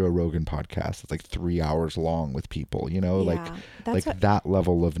 Like the Joe Rogan podcast, it's like 3 hours long with people, you know, like that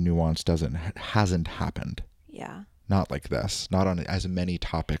level of nuance hasn't happened. Not like this, not on as many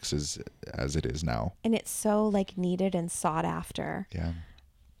topics as it is now. And it's so like needed and sought after.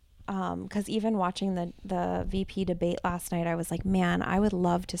 because even watching the VP debate last night, I was like, man, I would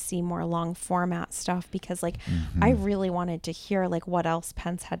love to see more long format stuff, because like I really wanted to hear like what else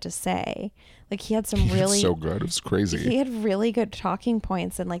Pence had to say. Like he had some really so good. It was crazy. He had really good talking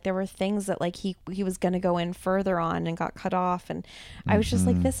points, and like there were things that like he was going to go in further on and got cut off, and I was just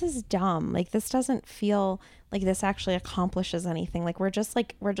like, this is dumb. Like this doesn't feel like this actually accomplishes anything. Like we're just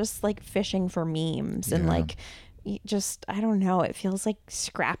like fishing for memes and like just, I don't know, it feels like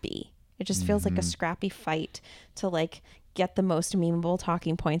scrappy. It just feels like a scrappy fight to like get the most memeable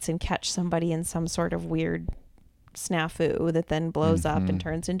talking points and catch somebody in some sort of weird snafu that then blows up and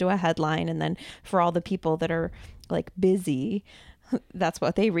turns into a headline. And then for all the people that are like busy, that's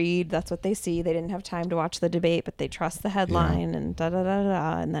what they read, that's what they see. They didn't have time to watch the debate, but they trust the headline and da da da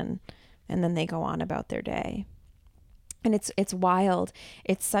da, and then they go on about their day. And it's wild.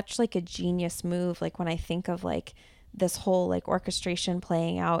 It's such like a genius move. Like when I think of like this whole like orchestration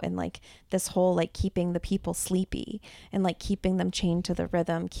playing out, and like this whole like keeping the people sleepy and like keeping them chained to the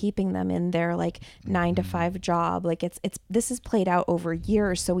rhythm, keeping them in their like 9 to 5 job. Like it's this is played out over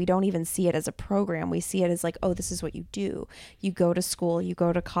years, so we don't even see it as a program. We see it as like, oh, this is what you do. You go to school, you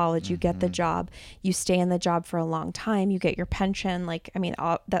go to college, you get the job, you stay in the job for a long time, you get your pension. Like, I mean,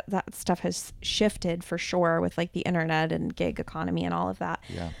 all that stuff has shifted for sure with like the internet and gig economy and all of that.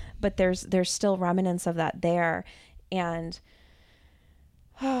 Yeah. But there's still remnants of that there. And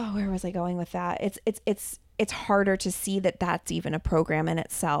where was I going with that? It's harder to see that that's even a program in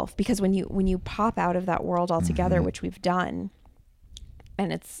itself, because when you pop out of that world altogether, which we've done,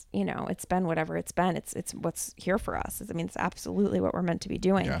 and it's, you know, it's been whatever it's been, it's what's here for us. I mean, it's absolutely what we're meant to be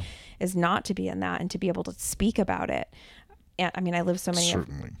doing, is not to be in that and to be able to speak about it. And I mean, I lived so many of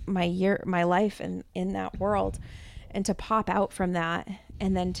my life in that world, and to pop out from that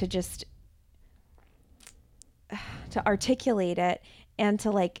and then to just to articulate it and to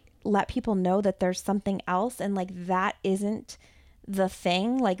like let people know that there's something else, and like that isn't the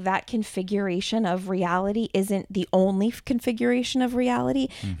thing. Like that configuration of reality isn't the only configuration of reality,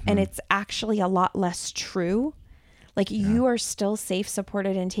 and it's actually a lot less true. Like you are still safe,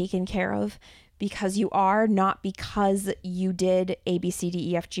 supported, and taken care of because you are, not because you did A, B, C,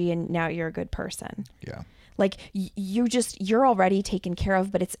 D, E, F, G, and now you're a good person. Yeah. Like you're already taken care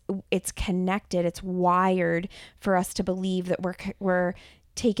of, but it's connected. It's wired for us to believe that we're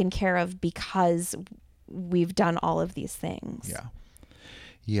taken care of because we've done all of these things. Yeah.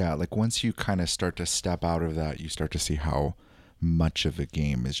 Yeah. Like once you kind of start to step out of that, you start to see how much of the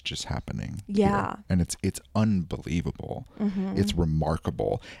game is just happening. Yeah. Here. And it's unbelievable. It's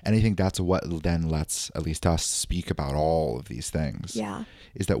remarkable. And I think that's what then lets at least us speak about all of these things. Yeah.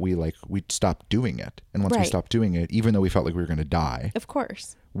 Is that we stopped doing it. And once we stopped doing it, even though we felt like we were going to die. Of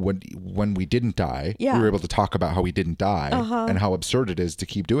course. When we didn't die, we were able to talk about how we didn't die and how absurd it is to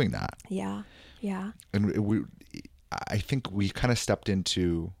keep doing that. Yeah. Yeah. And I think we kind of stepped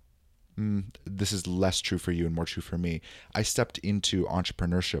into, this is less true for you and more true for me. I stepped into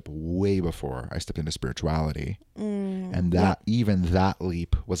entrepreneurship way before I stepped into spirituality. And even that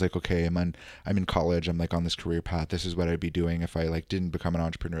leap was like, okay, I'm in college. I'm like on this career path. This is what I'd be doing if I like didn't become an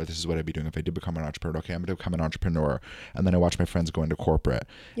entrepreneur. This is what I'd be doing if I did become an entrepreneur. Okay, I'm going to become an entrepreneur. And then I watch my friends go into corporate,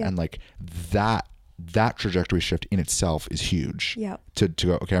 and like that trajectory shift in itself is huge. To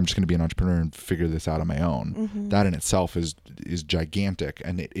go, okay, I'm just going to be an entrepreneur and figure this out on my own. That in itself is gigantic,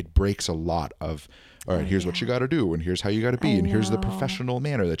 and it breaks a lot of, all right, here's what you got to do, and here's how you got to be, and here's the professional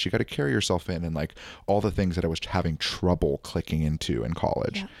manner that you got to carry yourself in, and like all the things that I was having trouble clicking into in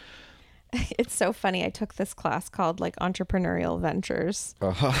college. It's so funny. I took this class called like Entrepreneurial Ventures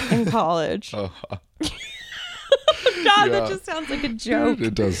in college. God, that just sounds like a joke.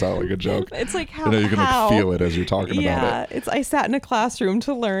 It does sound like a joke. It's like how you know, you can like feel it as you're talking about it. I sat in a classroom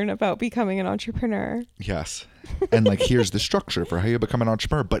to learn about becoming an entrepreneur. Yes. And like here's the structure for how you become an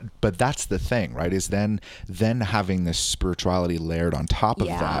entrepreneur. But that's the thing, right? Is then having this spirituality layered on top of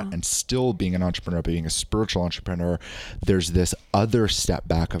that, and still being an entrepreneur, being a spiritual entrepreneur, there's this other step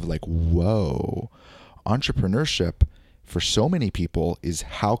back of like, whoa, entrepreneurship for so many people is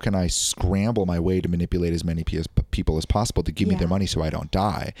how can I scramble my way to manipulate as many people as possible to give me their money so I don't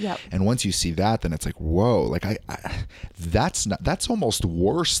die. And once you see that, then it's like, whoa, like that's almost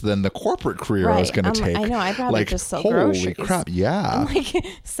worse than the corporate career I was going to take. I know. I'd rather like, just sell holy groceries. Crap. Yeah. And, like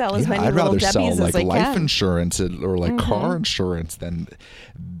sell as many I'd little rather Debbies sell as like I life can. insurance or like car insurance than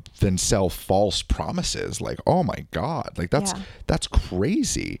sell false promises. Like, oh my God, like that's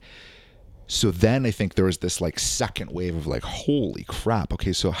crazy. So then I think there was this like second wave of like, holy crap.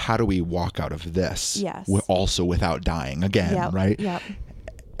 Okay, so how do we walk out of this? Yes. Also without dying again, right?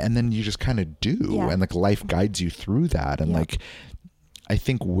 And then you just kind of do, and like life guides you through that. And like, I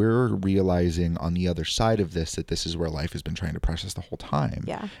think we're realizing on the other side of this that this is where life has been trying to press us the whole time.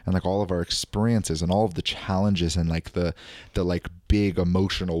 Yeah. And like all of our experiences and all of the challenges and like the like big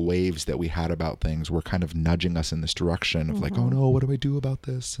emotional waves that we had about things were kind of nudging us in this direction of like, oh no, what do I do about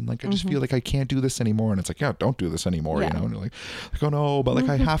this? And like I just feel like I can't do this anymore. And it's like, yeah, don't do this anymore, you know? And you're like, oh no, but like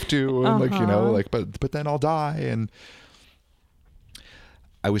I have to, and like, you know, like but then I'll die. And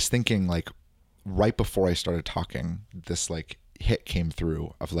I was thinking like right before I started talking, this like hit came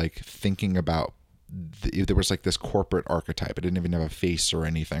through of like thinking about there was like this corporate archetype. I didn't even have a face or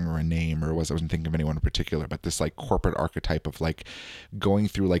anything or a name, or I wasn't thinking of anyone in particular, but this like corporate archetype of like going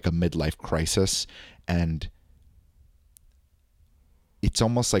through like a midlife crisis, and it's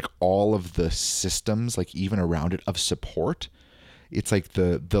almost like all of the systems, like even around it, of support. It's like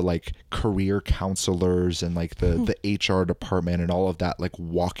the like career counselors and like the HR department and all of that, like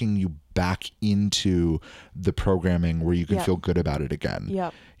walking you back into the programming where you can feel good about it again.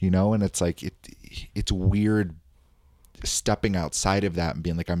 Yep. You know, and it's like it's weird stepping outside of that and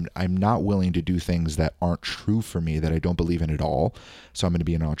being like, I'm not willing to do things that aren't true for me, that I don't believe in at all. So I'm going to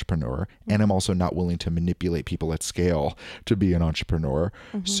be an entrepreneur. And I'm also not willing to manipulate people at scale to be an entrepreneur.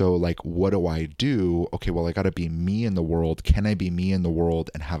 So like, what do I do? Okay, well, I got to be me in the world. Can I be me in the world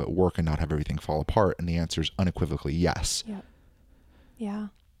and have it work and not have everything fall apart? And the answer is unequivocally yes. Yep. Yeah.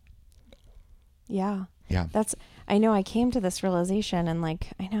 Yeah. Yeah. I know I came to this realization, and like,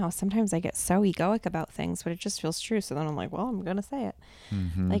 I know sometimes I get so egoic about things, but it just feels true. So then I'm like, well, I'm going to say it.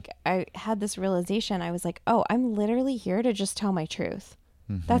 Like I had this realization. I was like, oh, I'm literally here to just tell my truth.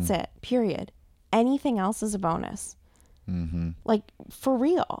 That's it. Period. Anything else is a bonus. Like for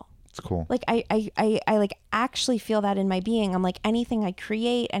real. It's cool. Like I like actually feel that in my being. I'm like, anything I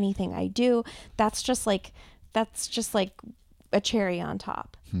create, anything I do, that's just like a cherry on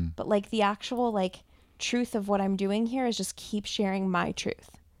top. But like the actual like truth of what I'm doing here is just keep sharing my truth.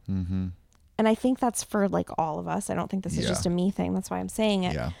 And I think that's for like all of us. I don't think this is just a me thing. That's why I'm saying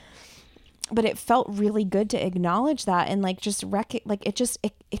it. Yeah. But it felt really good to acknowledge that and like just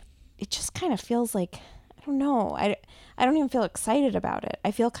it just kind of feels like, I don't know. I don't even feel excited about it.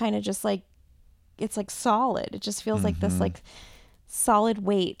 I feel kind of just like, it's like solid. It just feels like this like solid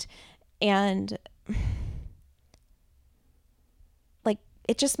weight. And like,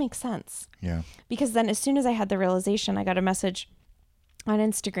 it just makes sense. Yeah. Because then as soon as I had the realization, I got a message on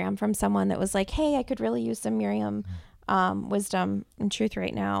Instagram from someone that was like, hey, I could really use some Miriam wisdom and truth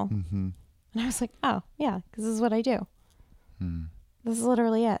right now. And I was like, oh yeah, because this is what I do. This is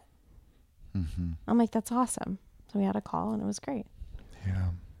literally it. I'm like, that's awesome. So we had a call and it was great. Yeah.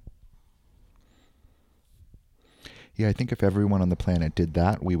 Yeah, I think if everyone on the planet did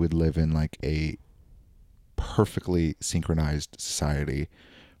that, we would live in like a perfectly synchronized society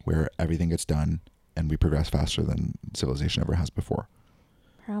where everything gets done and we progress faster than civilization ever has before.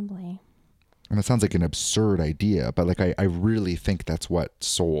 Probably. And it sounds like an absurd idea, but like I really think that's what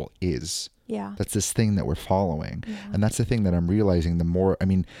soul is. Yeah. That's this thing that we're following. And that's the thing that I'm realizing the more, I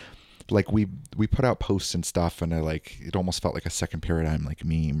mean, like we put out posts and stuff, and it almost felt like a second paradigm like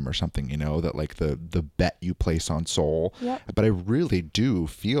meme or something, you know, that like the bet you place on soul. But I really do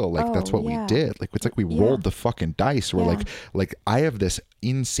feel like that's what we did. Like it's like we rolled the fucking dice. We're like I have this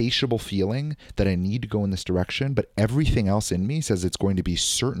insatiable feeling that I need to go in this direction, but everything else in me says it's going to be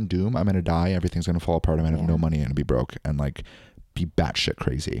certain doom. I'm going to die. Everything's going to fall apart. I'm going to have no money and be broke and like be batshit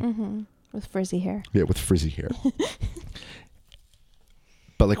crazy. With frizzy hair. Yeah, with frizzy hair.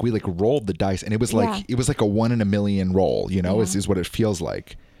 But like we like rolled the dice, and it was like it was like a 1 in a million roll, you know, is what it feels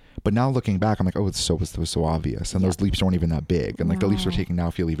like. But now looking back, I'm like, oh, it was so obvious, and those leaps aren't even that big, and like the leaps we're taking now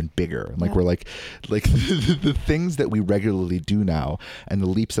feel even bigger, and like we're like the things that we regularly do now, and the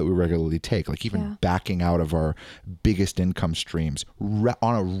leaps that we regularly take, like even backing out of our biggest income streams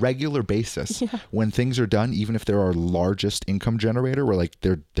on a regular basis, when things are done, even if they're our largest income generator, we're like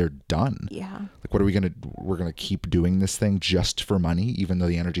they're done. Yeah. Like what are we're gonna keep doing this thing just for money, even though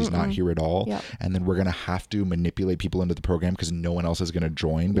the energy's not here at all, and then we're gonna have to manipulate people into the program because no one else is gonna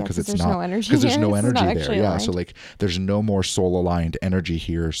join because it's not because there's no energy there. Yeah. So like there's no more soul aligned energy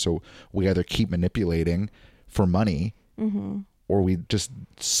here. So we either keep manipulating for money or we just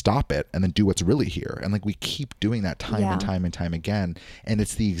stop it and then do what's really here. And like we keep doing that time and time and time again. And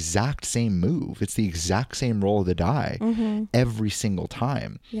it's the exact same move. It's the exact same roll of the die every single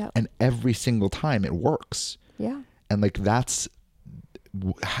time. And every single time it works. Yeah. And like that's,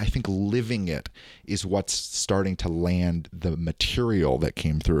 I think living it is what's starting to land the material that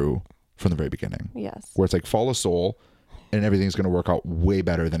came through from the very beginning. Yes. Where it's like follow soul, and everything's going to work out way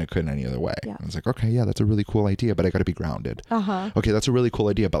better than it could in any other way. Yeah. And it's like, okay, yeah, that's a really cool idea, but I got to be grounded. Okay, that's a really cool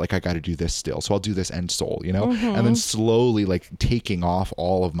idea, but like I got to do this still. So I'll do this end soul, you know? And then slowly like taking off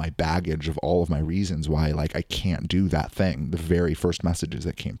all of my baggage of all of my reasons why like I can't do that thing, the very first messages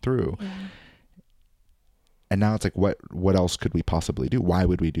that came through. Yeah. And now it's like, what else could we possibly do? Why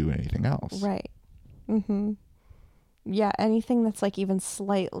would we do anything else? Right. Mm-hmm. Yeah, anything that's like even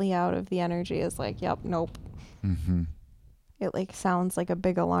slightly out of the energy is like, yep, nope. Mm-hmm. It like sounds like a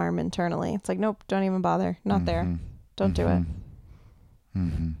big alarm internally. It's like, nope, don't even bother. Not there. Don't do it.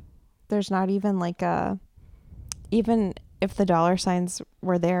 There's not even like even if the dollar signs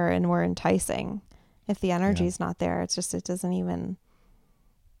were there and were enticing, if the energy's not there, it's just, it doesn't even,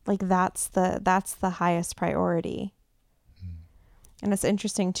 like that's the highest priority. And it's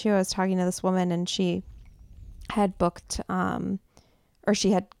interesting too. I was talking to this woman and she had booked, or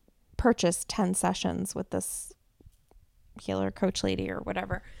she had purchased 10 sessions with this healer coach lady or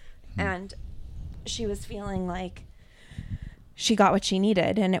whatever. And she was feeling like she got what she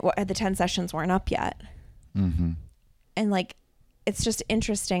needed and the 10 sessions weren't up yet. And like, it's just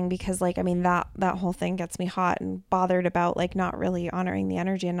interesting because like, I mean, that whole thing gets me hot and bothered about like not really honoring the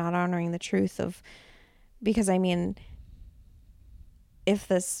energy and not honoring the truth of, because I mean, if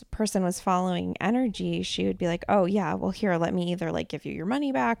this person was following energy, she would be like, oh yeah, well here, let me either like give you your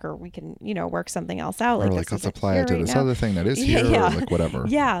money back or we can, you know, work something else out. Or like let's apply it to this other thing that is here or like whatever.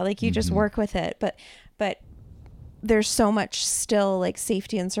 Yeah. Like you just work with it. But there's so much still like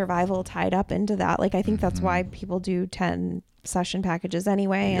safety and survival tied up into that. Like, I think that's why people do 10 session packages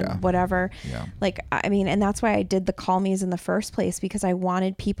anyway and whatever. Yeah. Like, I mean, and that's why I did the call me's in the first place, because I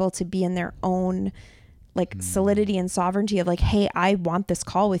wanted people to be in their own like solidity and sovereignty of like, hey, I want this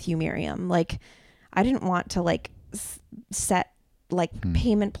call with you, Miriam. Like, I didn't want to like set like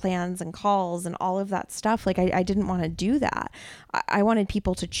payment plans and calls and all of that stuff. Like, I didn't want to do that. I wanted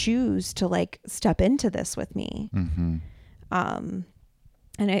people to choose to like step into this with me. And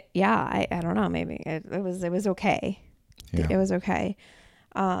it, I don't know, maybe it was okay. Yeah. It was okay.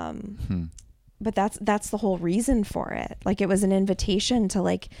 But that's the whole reason for it. Like, it was an invitation to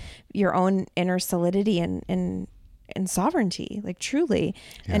like your own inner solidity and sovereignty, like truly.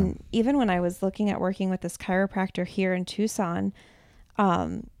 Yeah. And even when I was looking at working with this chiropractor here in Tucson,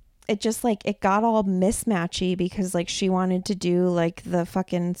 it just like, it got all mismatchy because like she wanted to do like the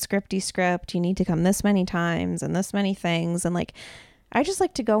fucking scripty script. You need to come this many times and this many things. And like, I just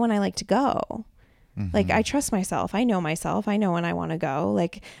like to go when I like to go. Like, I trust myself. I know myself. I know when I want to go.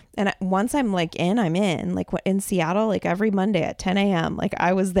 Like, and once I'm like I'm in, like in Seattle, like every Monday at 10 a.m., like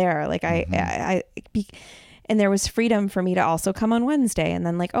I was there, like and there was freedom for me to also come on Wednesday. And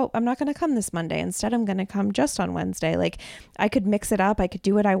then like, oh, I'm not going to come this Monday. Instead, I'm going to come just on Wednesday. Like, I could mix it up. I could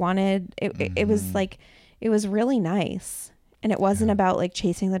do what I wanted. It was like, it was really nice. And it wasn't about like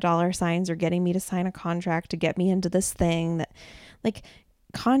chasing the dollar signs or getting me to sign a contract to get me into this thing that like,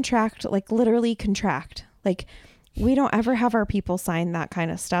 contract, like literally contract. Like, we don't ever have our people sign that kind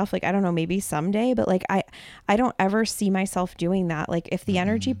of stuff. Like, I don't know, maybe someday, but like I don't ever see myself doing that. Like, if the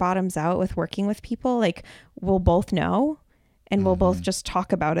energy bottoms out with working with people, like we'll both know and we'll both just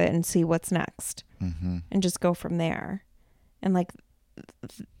talk about it and see what's next and just go from there. And like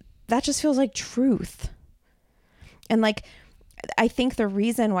that just feels like truth. And like, I think the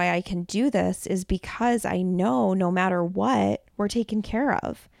reason why I can do this is because I know no matter what, we're taken care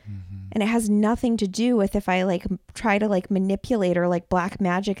of. And it has nothing to do with if I like try to like manipulate or like black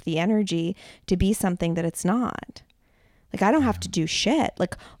magic the energy to be something that it's not. Like, I don't have to do shit.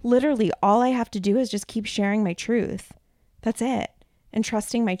 Like, literally all I have to do is just keep sharing my truth. That's it. And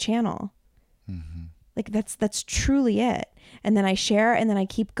trusting my channel. Like, that's truly it. And then I share and then I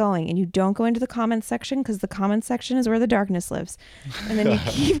keep going, and you don't go into the comments section because the comments section is where the darkness lives. And then you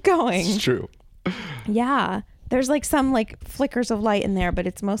keep going. It's true. Yeah. There's like some like flickers of light in there, but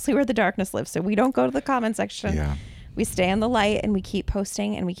it's mostly where the darkness lives. So we don't go to the comment section. Yeah. We stay in the light and we keep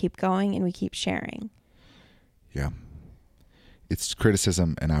posting and we keep going and we keep sharing. Yeah. It's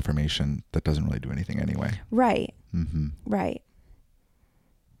criticism and affirmation that doesn't really do anything anyway. Right. Right.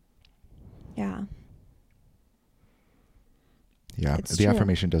 Yeah. Yeah. It's the true.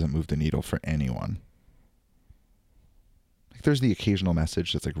 affirmation doesn't move the needle for anyone. Like, there's the occasional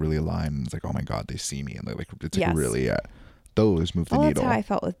message that's like really aligned and it's like, oh my God, they see me. And they're like, it's like really, those move the needle. That's how I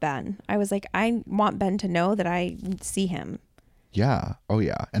felt with Ben. I was like, I want Ben to know that I see him. Yeah. Oh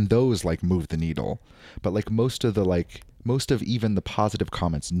yeah. And those like move the needle. But like most of even the positive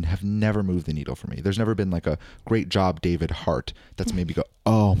comments have never moved the needle for me. There's never been like a great job, David Hart, that's made me go,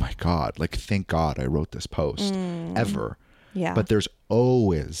 oh my God, like thank God I wrote this post ever. Yeah. But there's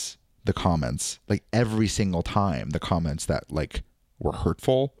always the comments, like every single time the comments that like were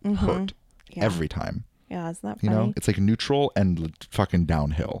hurtful hurt every time. Yeah, isn't that You funny? know, it's like neutral and fucking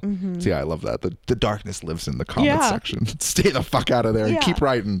downhill. So yeah, I love that. The darkness lives in the comments section. Stay the fuck out of there and keep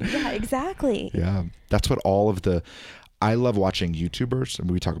writing. Yeah, exactly. Yeah, that's what all of the. I love watching YouTubers,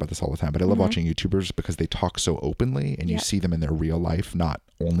 and we talk about this all the time, but I love watching YouTubers because they talk so openly and you see them in their real life, not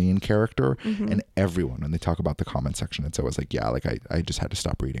only in character. And everyone, when they talk about the comment section, it's always like, yeah, like I just had to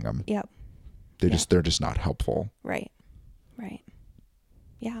stop reading them. Yep. They're just not helpful. Right.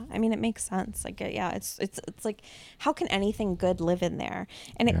 Yeah, I mean, it makes sense. Like, yeah, it's like, how can anything good live in there?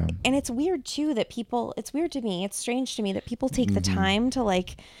 And and it's weird too that people. It's weird to me. It's strange to me that people take the time to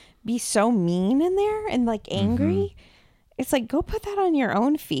like be so mean in there and like angry. It's like, go put that on your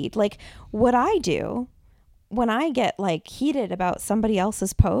own feed. Like, what I do when I get like heated about somebody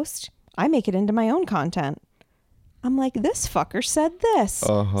else's post, I make it into my own content. I'm like, this fucker said this. It's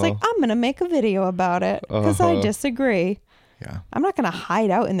like, I'm gonna make a video about it because I disagree. Yeah. I'm not going to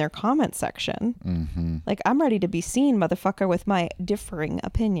hide out in their comment section. Like, I'm ready to be seen, motherfucker, with my differing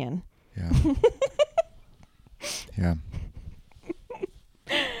opinion. Yeah. Yeah.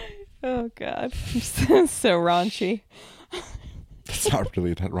 Oh, God. So raunchy. It's not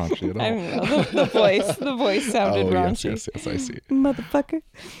really that raunchy at all. I don't know. The voice sounded raunchy. Yes, I see. Motherfucker.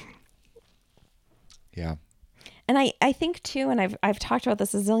 Yeah. And I think, too, and I've talked about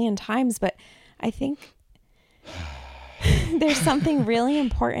this a zillion times, but I think there's something really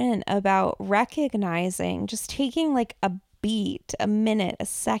important about recognizing, just taking like a beat, a minute, a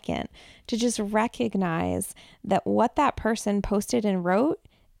second to just recognize that what that person posted and wrote,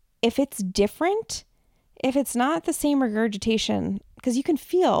 if it's different, if it's not the same regurgitation, because you can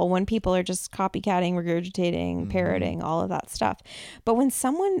feel when people are just copycatting, regurgitating, parroting, all of that stuff. But when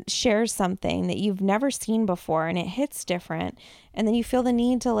someone shares something that you've never seen before and it hits different, and then you feel the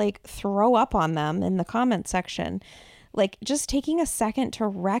need to like throw up on them in the comment section, like just taking a second to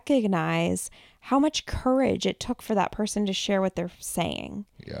recognize how much courage it took for that person to share what they're saying.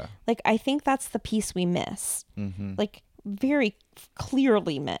 Yeah. Like, I think that's the piece we miss. Like, very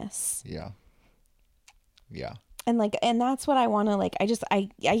clearly miss. Yeah. Yeah. And like, and that's what I want to like,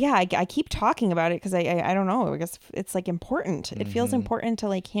 I keep talking about it because I don't know, I guess it's like important. It feels important to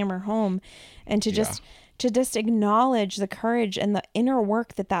like hammer home and to just acknowledge the courage and the inner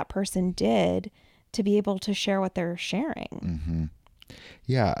work that person did to be able to share what they're sharing.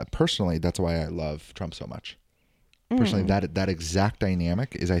 Yeah, personally, that's why I love Trump so much. Personally, that exact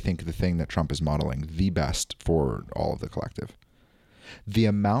dynamic is, I think, the thing that Trump is modeling the best for all of the collective. The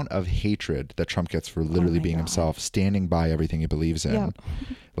amount of hatred that Trump gets for literally being himself, standing by everything he believes in,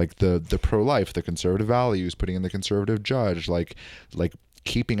 like the pro-life, the conservative values, putting in the conservative judge, like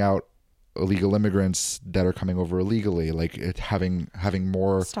keeping out illegal immigrants that are coming over illegally, like it having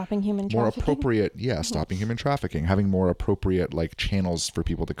more Stopping human more trafficking. appropriate stopping human trafficking, having more appropriate like channels for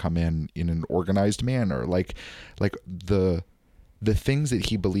people to come in an organized manner, like the things that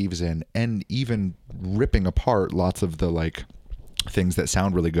he believes in, and even ripping apart lots of the like things that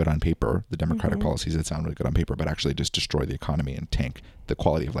sound really good on paper, the democratic policies that sound really good on paper but actually just destroy the economy and tank the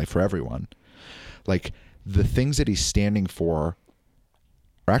quality of life for everyone. Like, the things that he's standing for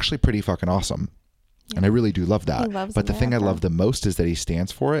are actually pretty fucking awesome. And I really do love that. But the thing I love the most is that he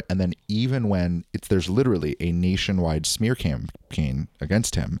stands for it. And then even when there's literally a nationwide smear campaign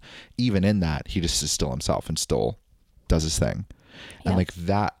against him, even in that, he just is still himself and still does his thing. And like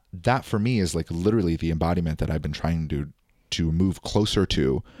that for me is like literally the embodiment that I've been trying to move closer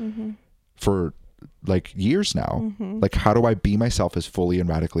to for like years now. Like, how do I be myself as fully and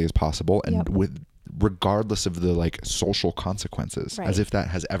radically as possible, and with regardless of the like social consequences, as if that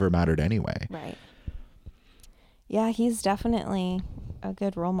has ever mattered anyway. Right. Yeah, he's definitely a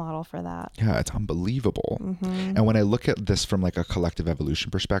good role model for that. Yeah, it's unbelievable. And when I look at this from like a collective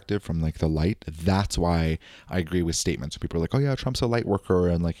evolution perspective, from like the light, that's why I agree with statements. People are like, oh yeah, Trump's a light worker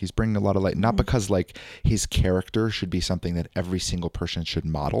and like he's bringing a lot of light. Not because like his character should be something that every single person should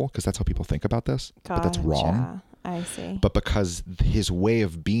model, because that's how people think about this. But that's wrong. I see. But because his way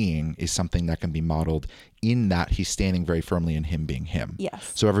of being is something that can be modeled, in that he's standing very firmly in him being him.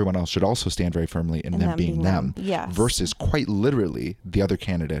 Yes. So everyone else should also stand very firmly in them being them. Yes. Versus quite literally the other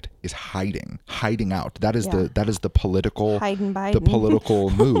candidate is hiding out. That is the political the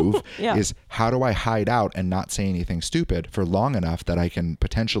political move Yeah. is, how do I hide out and not say anything stupid for long enough that I can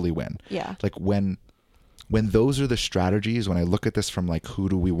potentially win? Yeah. Like when those are the strategies, when I look at this from like, who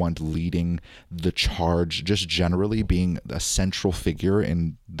do we want leading the charge, just generally being a central figure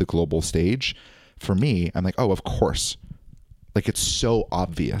in the global stage, for me, I'm like, oh, of course. Like, it's so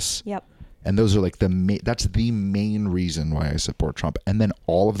obvious. Yep. And those are like that's the main reason why I support Trump. And then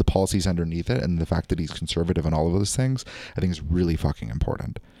all of the policies underneath it and the fact that he's conservative and all of those things, I think is really fucking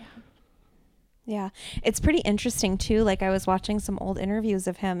important. Yeah. It's pretty interesting too. Like I was watching some old interviews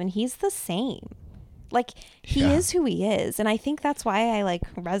of him and he's the same. Like he is who he is. And I think that's why I like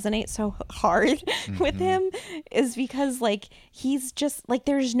resonate so hard with him, is because like he's just like,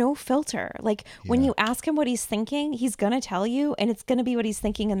 there's no filter. Like when you ask him what he's thinking, he's going to tell you, and it's going to be what he's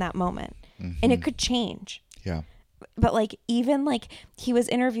thinking in that moment. And it could change. Yeah. But like, even like he was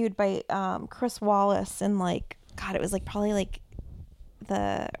interviewed by Chris Wallace in like, God, it was like probably like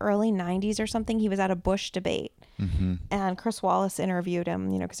the early 90s or something. He was at a Bush debate. And Chris Wallace interviewed him,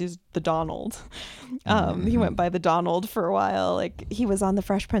 you know, because he was the Donald. He went by the Donald for a while. Like he was on the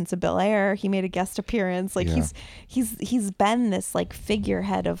Fresh Prince of Bel-Air. He made a guest appearance. Like he's been this like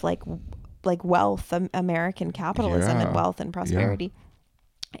figurehead of like wealth, American capitalism and wealth and prosperity.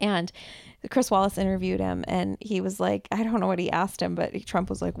 And Chris Wallace interviewed him, and he was like, I don't know what he asked him, but Trump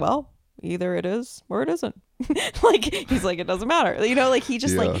was like, well, either it is or it isn't. Like he's like, it doesn't matter, you know, like he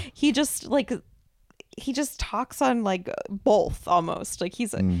just he just talks on like both almost, like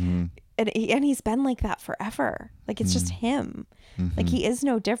he's and he's been like that forever. Like it's just him. Like he is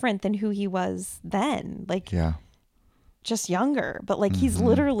no different than who he was then, like just younger, but like he's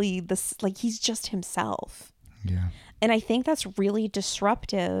literally this, like he's just himself. And I think that's really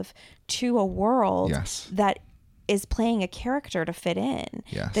disruptive to a world that is playing a character to fit in,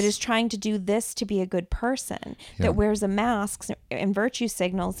 that is trying to do this to be a good person, that wears a mask and virtue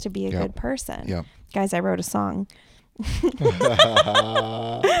signals to be a good person. Guys, I wrote a song.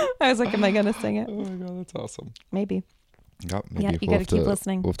 I was like, am I going to sing it? Oh my God, that's awesome. Maybe. Maybe. Yeah, you got to keep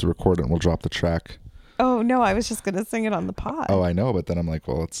listening. We'll have to record it and we'll drop the track. Oh, no, I was just going to sing it on the pod. Oh, I know, but then I'm like,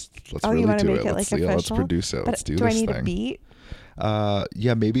 well, let's really do it. Let's produce it. Let's do this thing. Do I need a beat?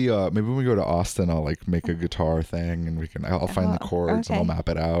 Maybe when we go to Austin, I'll like make a guitar thing, and I'll find the chords and I'll map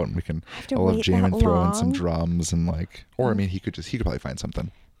it out, and I'll have Jamin throw in some drums and like, or I mean, he could probably find something.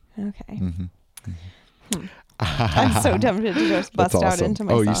 Okay. I'm so tempted to just bust out into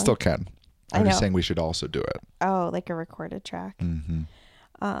my song. You still can. I'm just saying we should also do it. Oh, like a recorded track.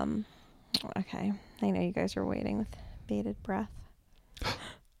 Okay. I know you guys are waiting with bated breath.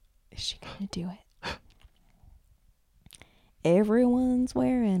 Is she gonna do it? Everyone's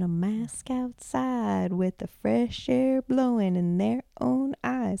wearing a mask outside with the fresh air blowing in their own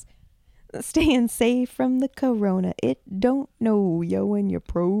eyes. Staying safe from the corona. It don't know you when you're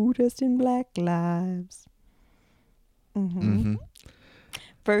protesting black lives.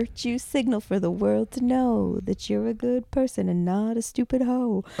 Virtue signal for the world to know that you're a good person and not a stupid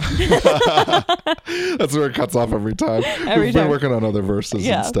hoe. That's where it cuts off every time. We've been working on other verses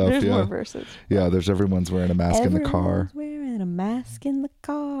and stuff. There's more verses. Yeah, there's everyone's wearing a mask in the car. Everyone's wearing a mask in the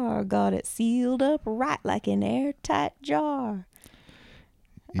car. Got it sealed up right like an airtight jar.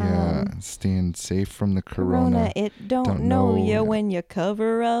 Yeah, staying safe from the corona. It don't know you when you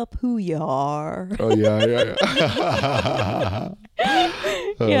cover up who you are. Oh, yeah.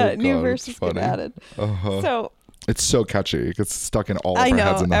 New verses get added. So it's so catchy. It gets stuck in all of our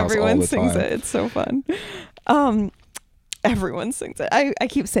heads in the house all the time. Everyone sings it. It's so fun. Everyone sings it. I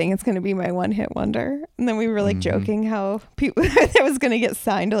keep saying it's going to be my one-hit wonder, and then we were like joking how people it was going to get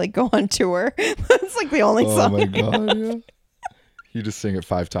signed to like go on tour. It's like the only song. Oh my God! Yeah. You just sing it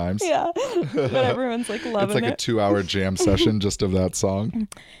 5 times. Yeah, but everyone's like loving it. It's like a 2-hour jam session just of that song.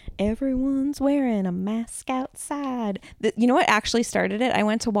 Everyone's wearing a mask outside. You know what actually started it? I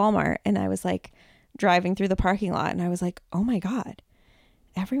went to Walmart and I was like driving through the parking lot and I was like, oh my God,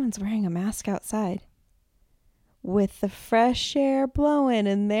 everyone's wearing a mask outside with the fresh air blowing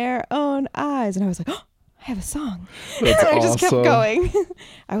in their own eyes. And I was like, oh, I have a song. That's I awesome. just kept going.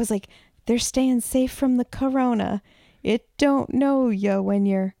 I was like, they're staying safe from the corona. It don't know you when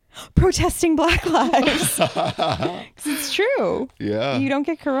you're protesting black lives. 'Cause it's true. Yeah. You don't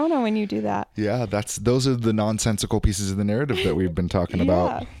get corona when you do that. Yeah, those are the nonsensical pieces of the narrative that we've been talking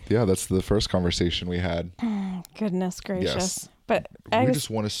about. Yeah, that's the first conversation we had. Goodness gracious. Yes. But we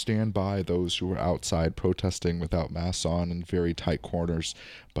just want to stand by those who are outside protesting without masks on in very tight corners.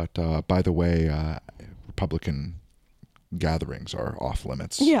 But by the way, Republican gatherings are off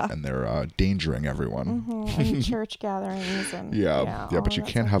limits, and they're endangering everyone. And church gatherings and but you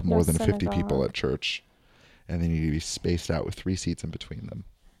can't have more than 50 people at church, and they need to be spaced out with 3 seats in between them.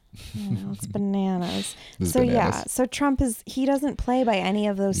 It's bananas. So Trump he doesn't play by any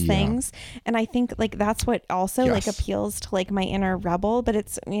of those things, and I think like that's what also like appeals to like my inner rebel. But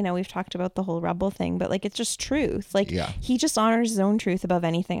it's, you know, we've talked about the whole rebel thing, but like it's just truth. Like he just honors his own truth above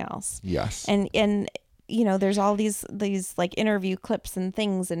anything else. Yes. And you know, there's all these like interview clips and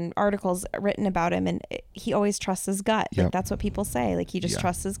things and articles written about him, and he always trusts his gut. Yep. Like that's what people say. Like he just Yeah.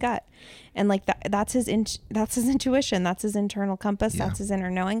 trusts his gut, and like that's his intuition. That's his internal compass. Yeah. That's his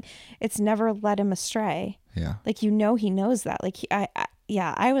inner knowing. It's never led him astray. Yeah. Like, you know, he knows that. Like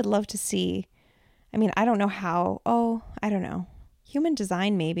I would love to see. I mean, I don't know how. Oh, I don't know. Human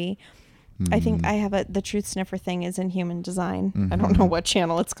design, maybe. I think I have the Truth Sniffer thing is in Human Design. I don't know what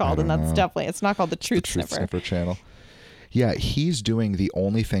channel it's called, and that's definitely, it's not called the Truth Sniffer. channel. Yeah, he's doing the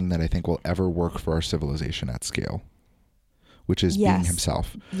only thing that I think will ever work for our civilization at scale, which is being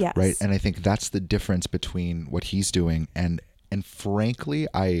himself. Yes. Right? And I think that's the difference between what he's doing and frankly,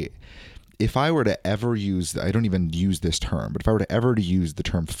 if I were to ever use, I don't even use this term, but if I were to ever to use the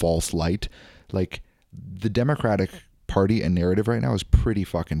term false light, like the Democratic Party and narrative right now is pretty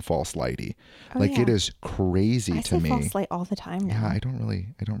fucking false lighty. It is crazy I to say me. false light all the time now. Yeah, I don't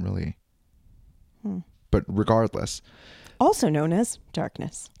really. But regardless, Also known as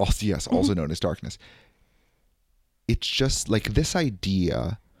darkness. also known as darkness. It's just like this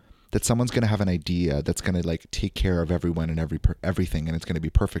idea that someone's going to have an idea that's going to like take care of everyone and everything, and it's going to be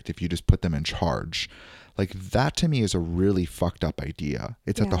perfect if you just put them in charge. Like that to me is a really fucked up idea.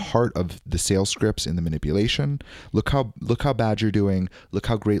 It's at the heart of the sales scripts and the manipulation. Look how bad you're doing. Look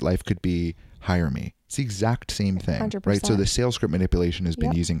how great life could be. Hire me. It's the exact same thing, 100%. right? So the sales script manipulation has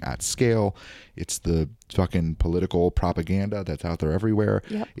been using at scale. It's the fucking political propaganda that's out there everywhere.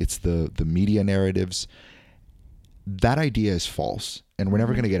 Yep. It's the media narratives. That idea is false, and we're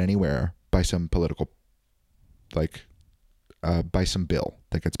never going to get anywhere by some political, by some bill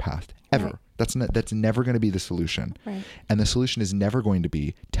that gets passed ever. Right. That's never going to be the solution. Right. And the solution is never going to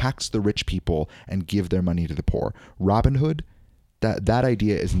be tax the rich people and give their money to the poor. Robin Hood, that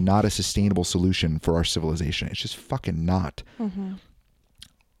idea is not a sustainable solution for our civilization. It's just fucking not. Mm-hmm.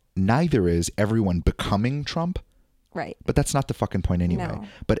 Neither is everyone becoming Trump. Right. But that's not the fucking point anyway. No.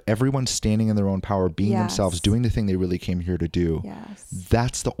 But everyone standing in their own power, being Yes. themselves, doing the thing they really came here to do. Yes.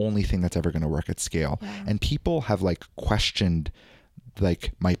 That's the only thing that's ever going to work at scale. Yeah. And people have like questioned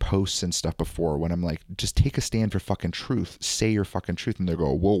like my posts and stuff before when I'm like, just take a stand for fucking truth. Say your fucking truth. And they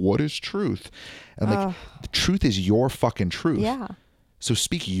go, well, what is truth? And like, the truth is your fucking truth. Yeah. So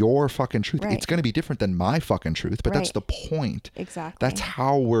speak your fucking truth. Right. It's going to be different than my fucking truth, but that's Right. the point. Exactly. That's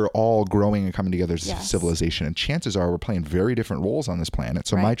how we're all growing and coming together as a Yes. civilization. And chances are we're playing very different roles on this planet.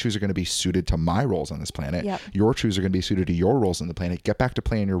 So Right. my truths are going to be suited to my roles on this planet. Yep. Your truths are going to be suited to your roles on the planet. Get back to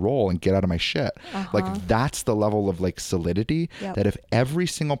playing your role and get out of my shit. Like that's the level of like solidity Yep. that if every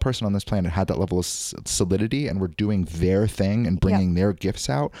single person on this planet had that level of solidity and were doing their thing and bringing their gifts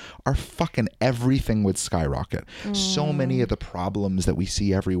out, our fucking everything would skyrocket. So many of the problems that we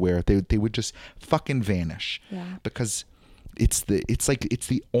see everywhere, they would just fucking vanish. Yeah. Because it's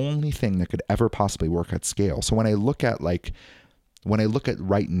the only thing that could ever possibly work at scale. So when I look at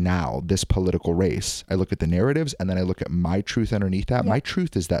right now this political race, I look at the narratives and then I look at my truth underneath that. My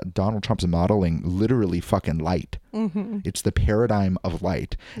truth is that Donald Trump's modeling literally fucking light. It's the paradigm of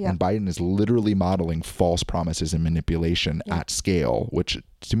light. And Biden is literally modeling false promises and manipulation at scale, which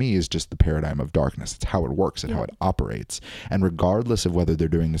to me is just the paradigm of darkness. It's how it works and how it operates. And regardless of whether they're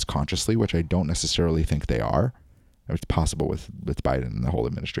doing this consciously, which I don't necessarily think they are, it's possible with Biden and the whole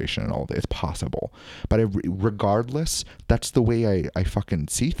administration and all of that. It's possible. But regardless, that's the way I fucking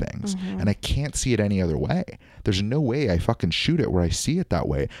see things. And I can't see it any other way. There's no way I fucking shoot it where I see it that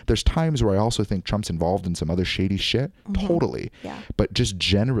way. There's times where I also think Trump's involved in some other shady shit. Totally. Yeah. But just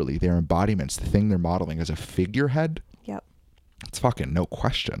generally, their embodiments, the thing they're modeling as a figurehead, Yep. it's fucking no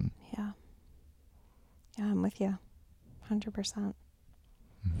question. Yeah. Yeah, I'm with you. 100%.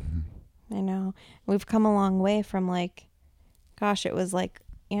 I know. We've come a long way from like, gosh, it was like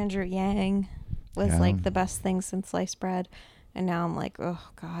Andrew Yang was like the best thing since sliced bread. And now I'm like, oh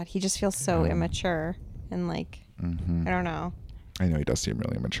God, he just feels so immature and like, I don't know. I know he does seem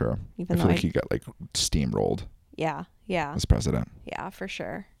really immature. Even I feel though like he got like steamrolled Yeah. Yeah. as president, Yeah, for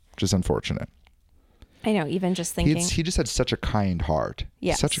sure. which is unfortunate. I know. Even just thinking. He just had such a kind heart.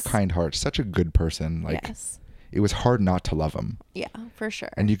 Yes. Such a kind heart. Such a good person. Like Yes. it was hard not to love him. Yeah, for sure.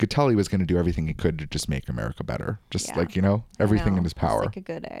 And you could tell he was going to do everything he could to just make America better. Just Yeah. like, you know, I everything know. in his He's power. like a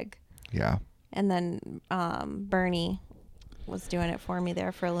good egg. Yeah. And then Bernie was doing it for me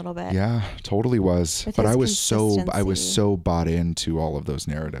there for a little bit. Yeah, totally was. With But his I was consistency. so bought into all of those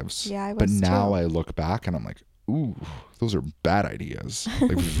narratives. Yeah, I But was now too. I look back and I'm like, ooh, those are bad ideas.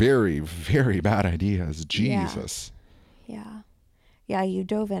 Like very, very bad ideas. Jesus. Yeah. Yeah, you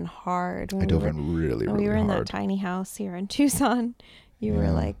dove in hard. I dove in really, when really we were in hard. that tiny house here in Tucson. You were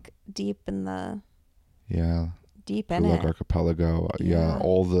Yeah. like deep in the Yeah. deep in Gulag it. Archipelago. Yeah.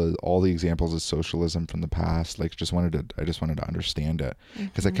 All the examples of socialism from the past. Like, I just wanted to understand it,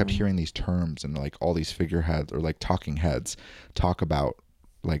 because I kept hearing these terms, and like all these figureheads or like talking heads talk about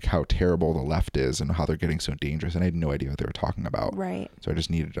like how terrible the left is and how they're getting so dangerous, and I had no idea what they were talking about. Right. So I just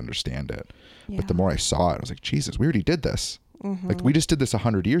needed to understand it. Yeah. But the more I saw it, I was like, Jesus, we already did this. Like, we just did this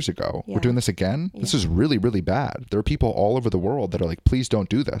 100 years ago. Yeah. We're doing this again. This Yeah. is really, really bad. There are people all over the world that are like, please don't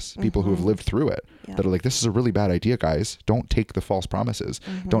do this. People who have lived through it Yeah. that are like, this is a really bad idea, guys. Don't take the false promises.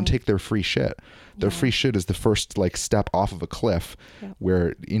 Don't take their free shit. Their free shit is the first like step off of a cliff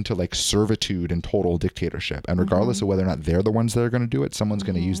where into like servitude and total dictatorship. And regardless of whether or not they're the ones that are going to do it, someone's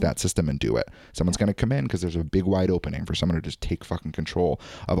going to use that system and do it. Someone's going to come in because there's a big wide opening for someone to just take fucking control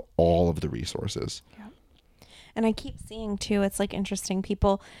of all of the resources. And I keep seeing too, it's like interesting.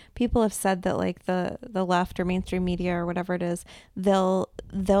 People have said that like the left or mainstream media or whatever it is, they'll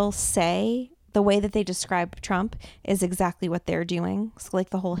say the way that they describe Trump is exactly what they're doing. So like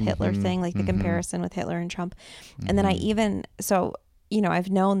the whole Hitler thing, like the comparison with Hitler and Trump. And then I've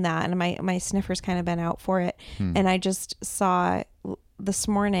known that, and my sniffer's kind of been out for it. And I just saw this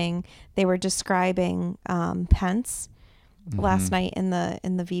morning they were describing Pence last night in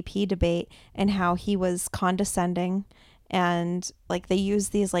the VP debate, and how he was condescending, and like they use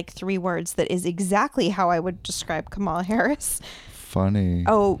these like 3 words that is exactly how I would describe Kamala Harris. Funny.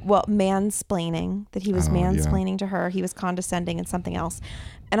 Oh, well, mansplaining, that he was Oh, yeah. mansplaining to her. He was condescending and something else.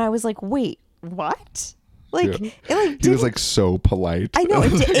 And I was like, wait, what? Like, Yeah. it like He was didn't- like so polite. I know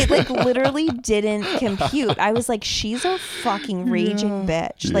it like literally didn't compute. I was like, she's a fucking raging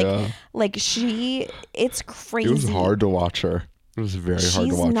bitch. Yeah. Like it's crazy. It was hard to watch her. It was very hard to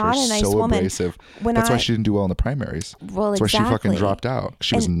She's watch not her. a nice So woman. abrasive. When That's why I- she didn't do well in the primaries. Well, That's why she fucking exactly. dropped out.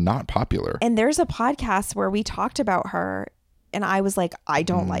 She was not popular. And there's a podcast where we talked about her, and I was like, I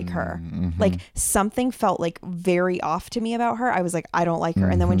don't like her. Like something felt like very off to me about her. I was like, I don't like her.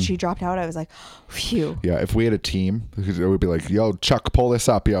 And then when she dropped out, I was like, phew. Yeah, if we had a team, it would be like, yo, Chuck, pull this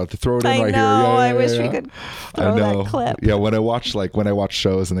up. Yeah, throw it in I right know. here. Yeah, I yeah, wish yeah. we could I throw know. that clip. Yeah, when I watch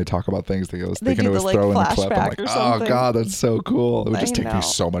shows and they talk about things, they They can do always the, like, throw in the clip. I'm flashback like, or oh something. god, that's so cool. It would just I take know. me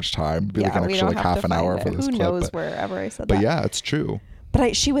so much time. It'd be like an we extra don't like have half to an hour find for it. this Who clip. knows wherever I said but that. yeah, it's true.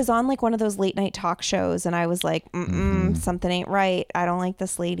 But she was on like one of those late night talk shows, and I was like, something ain't right. I don't like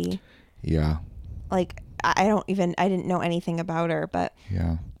this lady. Yeah. Like I didn't know anything about her, but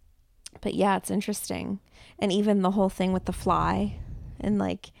Yeah. yeah, it's interesting. And even the whole thing with the fly and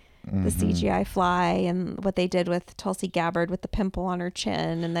like the CGI fly, and what they did with Tulsi Gabbard with the pimple on her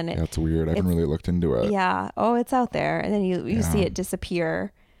chin, and then it That's weird. I haven't really looked into it. yeah, oh, it's out there, and then you see Yeah. it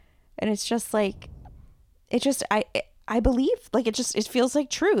disappear, and it's just like I believe, like it feels like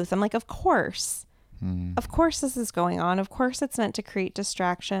truth. I'm like, of course this is going on. Of course it's meant to create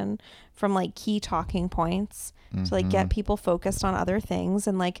distraction from like key talking points to like get people focused on other things,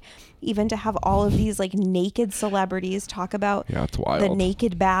 and like even to have all of these like naked celebrities talk about Yeah, it's wild. the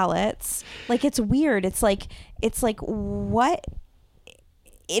naked ballots. Like it's weird. It's like what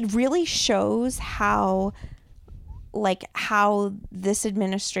it really shows how this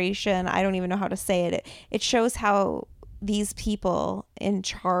administration, I don't even know how to say it. It shows how these people in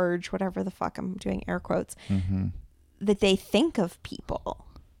charge, whatever the fuck, I'm doing air quotes, that they think of people.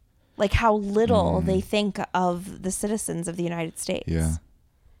 Like how little they think of the citizens of the United States. Yeah.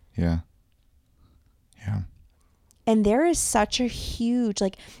 Yeah. Yeah. And there is such a huge,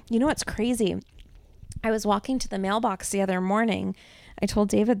 like, you know what's crazy? I was walking to the mailbox the other morning. I told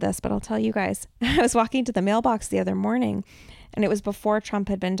David this, but I'll tell you guys. I was walking to the mailbox the other morning, and it was before Trump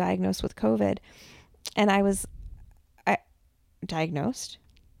had been diagnosed with COVID. And I diagnosed,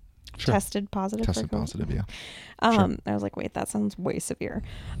 Sure. tested positive. Tested for COVID. positive, yeah. I was like, wait, that sounds way severe.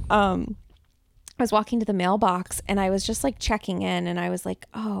 I was walking to the mailbox, and I was just like checking in, and I was like,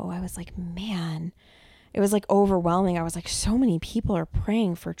 man, it was like overwhelming. I was like, so many people are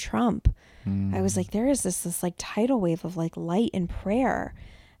praying for Trump. I was like, there is this like tidal wave of like light and prayer.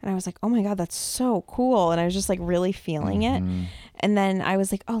 And I was like, oh my God, that's so cool. And I was just like really feeling it. And then I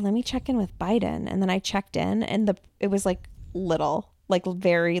was like, oh, let me check in with Biden. And then I checked in, and it was like little, like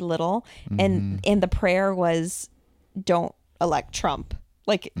very little. And the prayer was, don't elect Trump.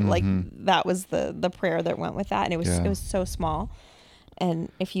 Like that was the prayer that went with that. And it was so small.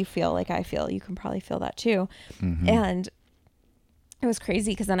 And if you feel like I feel, you can probably feel that too. And it was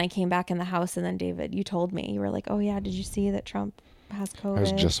crazy because then I came back in the house, and then David, you told me, you were like, oh yeah, did you see that Trump has COVID? I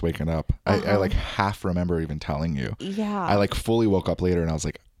was just waking up. I like half remember even telling you. Yeah. I like fully woke up later, and I was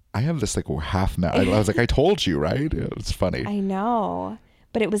like, I have this like I was like, I told you, right? It was funny. I know.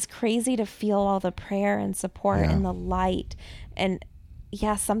 But it was crazy to feel all the prayer and support Yeah. and the light. And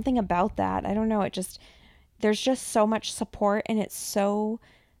yeah, something about that. I don't know. It just, there's just so much support, and it's so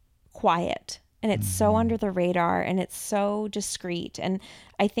quiet, and it's so under the radar, and it's so discreet. And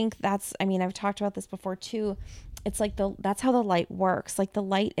I think that's, I mean, I've talked about this before too. It's like that's how the light works. Like the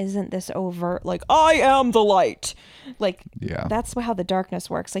light isn't this overt, like, I am the light. Like, Yeah. that's how the darkness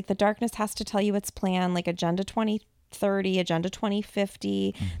works. Like the darkness has to tell you its plan, like Agenda 2030, Agenda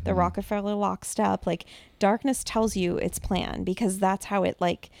 2050, the Rockefeller lockstep. Like darkness tells you its plan, because that's how it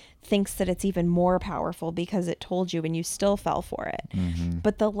like thinks that it's even more powerful, because it told you and you still fell for it.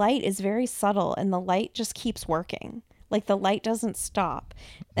 But the light is very subtle, and the light just keeps working. Like the light doesn't stop,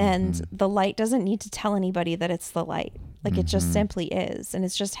 and the light doesn't need to tell anybody that it's the light. Like it just simply is, and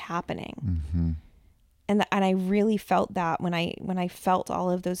it's just happening. And I really felt that when I felt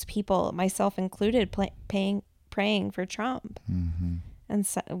all of those people, myself included, praying for Trump and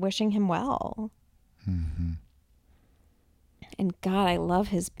wishing him well. And God, I love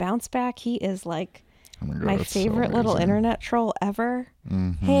his bounce back. He is like my favorite little internet troll ever.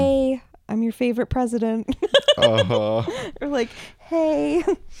 Hey, I'm your favorite president. Or like, hey,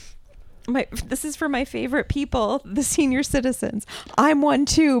 this is for my favorite people, the senior citizens. I'm one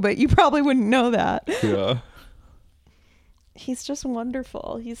too, but you probably wouldn't know that. Yeah. He's just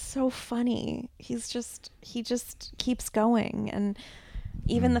wonderful. He's so funny. He just keeps going. And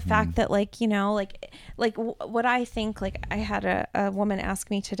even the fact that like, you know, like what I think, like I had a woman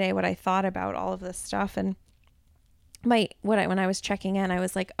ask me today what I thought about all of this stuff, and when I was checking in, I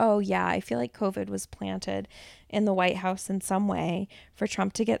was like, oh yeah, I feel like COVID was planted in the White House in some way for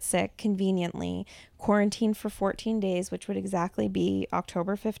Trump to get sick conveniently, quarantine for 14 days, which would exactly be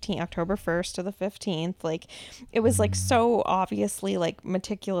October 1st to the 15th. Like it was like so obviously like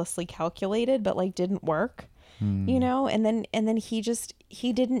meticulously calculated, but like didn't work, you know? And then he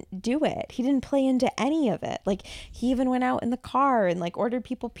didn't do it. He didn't play into any of it. Like he even went out in the car and like ordered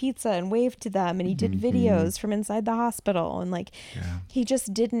people pizza and waved to them, and he did videos from inside the hospital, and like he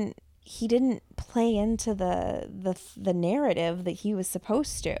just didn't play into the narrative that he was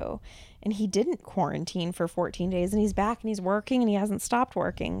supposed to. And he didn't quarantine for 14 days, and he's back and he's working, and he hasn't stopped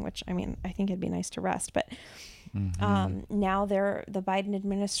working, which I mean, I think it'd be nice to rest, but now the Biden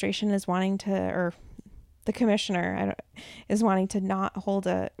administration is wanting to, or the commissioner is wanting to not hold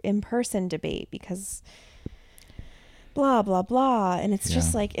a in-person debate because blah, blah, blah. And it's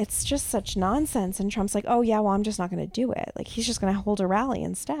just like, it's just such nonsense. And Trump's like, oh yeah, well, I'm just not going to do it. Like he's just going to hold a rally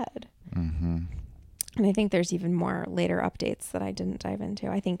instead. And I think there's even more later updates that I didn't dive into.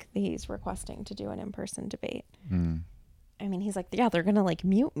 I think he's requesting to do an in-person debate. I mean, he's like, yeah, they're going to like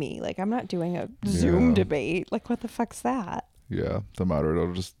mute me. Like I'm not doing a Zoom debate. Like what the fuck's that? Yeah. The moderator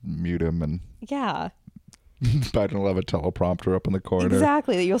will just mute him, and yeah. Biden will have a teleprompter up in the corner.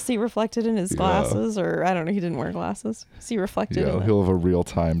 Exactly, that you'll see reflected in his glasses, or I don't know, he didn't wear glasses. See reflected. Yeah, he'll have a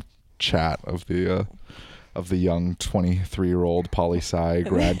real-time chat of the young 23-year-old poli-sci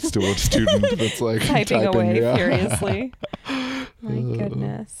grad student that's like typing away furiously. My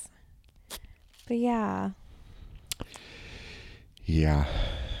goodness. But yeah.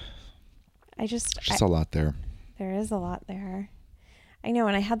 Just a lot there. There is a lot there. I know,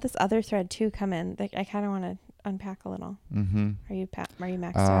 and I had this other thread too come in that I kind of want to unpack a little. Are you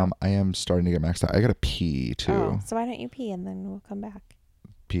maxed out? I am starting to get maxed out. I gotta pee too. Oh, so why don't you pee and then we'll come back?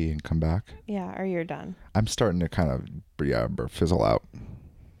 Pee and come back? Yeah, or you're done. I'm starting to kind of fizzle out.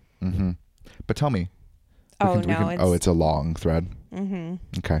 But tell me. It's a long thread.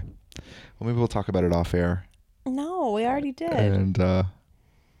 Okay. Well, maybe we'll talk about it off air. No, we already did. And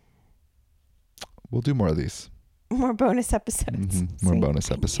we'll do more of these. More bonus episodes. More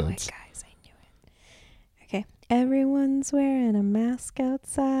bonus episodes. I knew it, guys. I knew it. Okay. Everyone's wearing a mask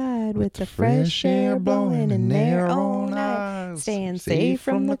outside with the fresh air blowing in their own eyes. Staying safe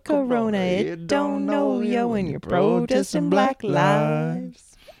from the corona. It don't know you when you're protesting black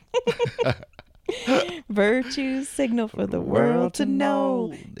lives. Virtues signal for the world to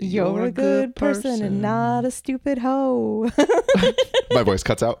know you're a good person and not a stupid hoe. My voice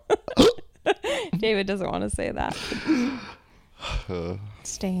cuts out. David doesn't want to say that.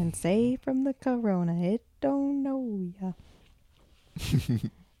 Staying safe from the corona. It don't know ya.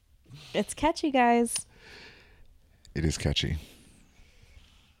 It's catchy, guys. It is catchy.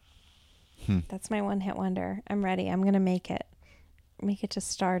 That's my one hit wonder. I'm ready. I'm going to make it. Make it to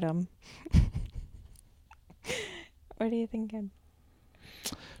stardom. What are you thinking?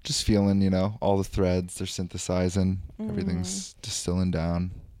 Just feeling, all the threads, they're synthesizing. Everything's distilling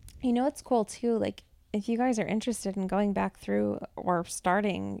down. You know what's cool too? Like if you guys are interested in going back through or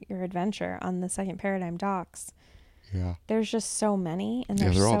starting your adventure on the Second Paradigm docs, Yeah. There's just so many, and Yeah,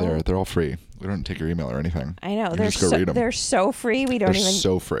 they're all there. They're all free. We don't take your email or anything. I know. You just go read them. They're so free. They're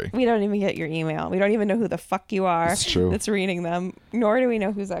so free. We don't even get your email. We don't even know who the fuck you are. That's true. That's reading them. Nor do we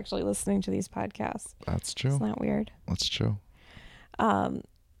know who's actually listening to these podcasts. That's true. Isn't that weird? That's true.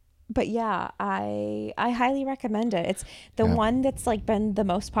 But yeah, I highly recommend it. It's the one that's like been the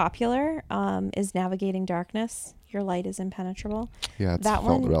most popular is Navigating Darkness. Your Light is Impenetrable. Yeah, it's that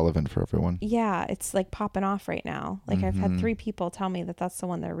felt one, relevant for everyone. Yeah, it's like popping off right now. Like I've had 3 people tell me that that's the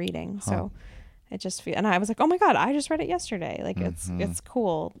one they're reading. So it just and I was like, oh my God, I just read it yesterday. Like it's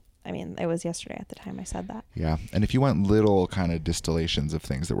cool. I mean, it was yesterday at the time I said that. Yeah. And if you want little kind of distillations of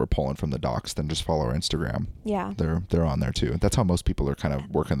things that we're pulling from the docs, then just follow our Instagram. Yeah. They're on there too. That's how most people are kind of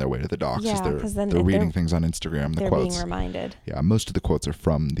working their way to the docs. Yeah, is they're reading things on Instagram, the quotes. They're being reminded. Yeah. Most of the quotes are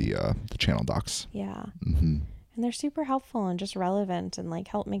from the channel docs. Yeah. Mm-hmm. And they're super helpful and just relevant and like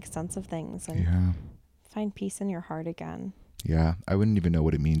help make sense of things and find peace in your heart again. Yeah. I wouldn't even know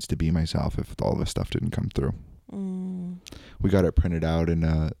what it means to be myself if all this stuff didn't come through. We got it printed out in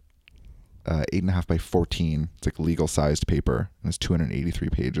 8.5 by 14. It's like legal sized paper, and it's 283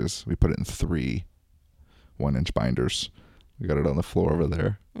 pages. We put it in 3 1-inch binders. We got it on the floor over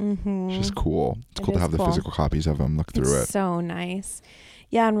there. It's just cool. It's cool to have the physical copies of them. Look through it. So nice.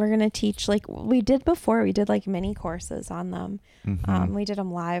 Yeah, and we're gonna teach like we did before. We did like mini courses on them. We did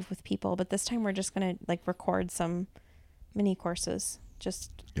them live with people, but this time we're just gonna like record some mini courses,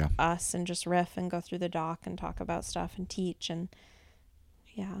 just us, and just riff and go through the doc and talk about stuff and teach, and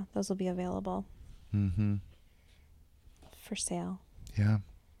yeah, those will be available for sale. Yeah,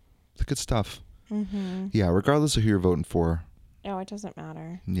 it's good stuff. Yeah, regardless of who you're voting for. Oh, it doesn't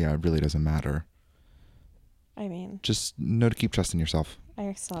matter. Yeah, it really doesn't matter. I mean, just know to keep trusting yourself.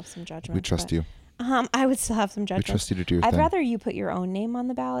 I still have some judgment. We trust you. I would still have some judgment. We trust you to do your thing. I'd rather you put your own name on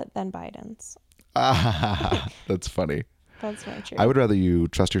the ballot than Biden's. That's funny. That's my truth. I would rather you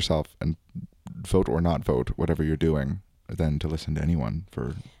trust yourself and vote or not vote, whatever you're doing, than to listen to anyone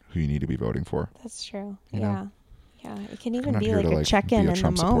for who you need to be voting for. That's true. You yeah. know? Yeah. It can even be like a check-in in the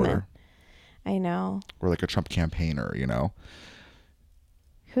moment. Supporter. I know. Or like a Trump campaigner, you know.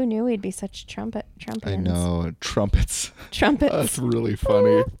 Who knew we'd be such trumpets? I know. Trumpets. Trumpets. That's really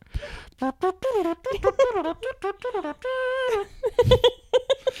funny. That was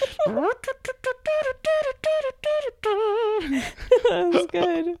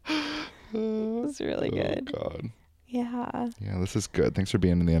good. It was really good. Oh, God. Yeah. Yeah, this is good. Thanks for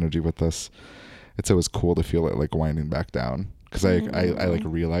being in the energy with us. It's always cool to feel it like winding back down. Because I like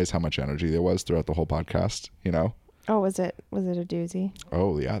realize how much energy there was throughout the whole podcast, you know? Oh, was it a doozy?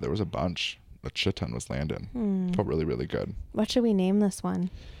 Oh, yeah, there was a bunch. A shit ton was landing. Felt really, really good. What should we name this one?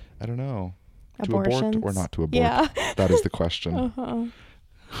 I don't know. Abortions? To abort or not to abort? Yeah. That is the question. I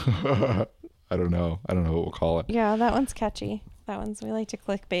don't know. I don't know what we'll call it. Yeah, that one's catchy. We like to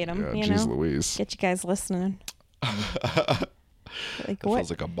clickbait them, yeah, you geez know? Louise. Get you guys listening. It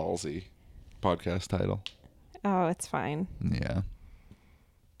feels like a ballsy podcast title. Oh, it's fine. Yeah.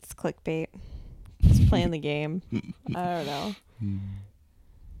 It's clickbait. It's playing the game. I don't know.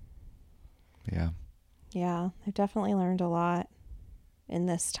 Yeah. Yeah, I've definitely learned a lot in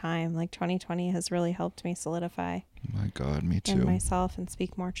this time. Like 2020 has really helped me solidify. My God, me too. And myself, and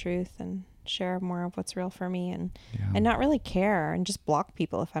speak more truth and share more of what's real for me, and not really care and just block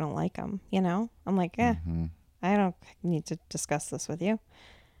people if I don't like them. You know, I'm like, I don't need to discuss this with you.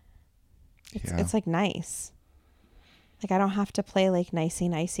 It's like nice. Like I don't have to play like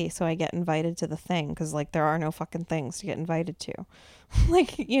nicey so I get invited to the thing, because like there are no fucking things to get invited to.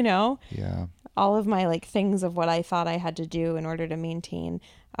 Like, you know? Yeah. All of my like things of what I thought I had to do in order to maintain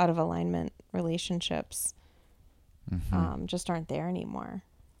out of alignment relationships just aren't there anymore.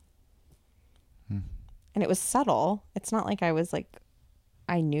 And it was subtle. It's not like I was like,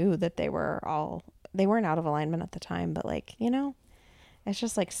 I knew that they weren't out of alignment at the time, but like, you know, it's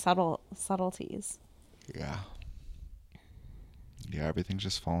just like subtleties. Yeah. Yeah, everything's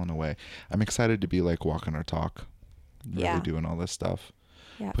just falling away. I'm excited to be like walking our talk, really doing all this stuff.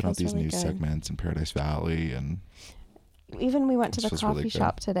 Yeah, putting out these really new good. segments in Paradise Valley, and even we went to the coffee really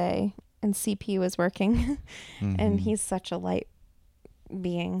shop today, and CP was working, and he's such a light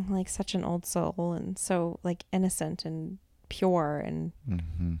being, like such an old soul, and so like innocent and pure and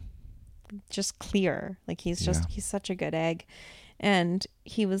just clear. Like he's such a good egg. And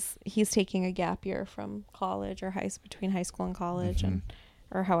he's taking a gap year from college or between high school and college, and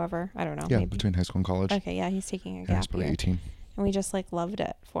or however, I don't know. Yeah, maybe. between high school and college. Okay, yeah, he's taking a He's gap probably year. 18. And we just like loved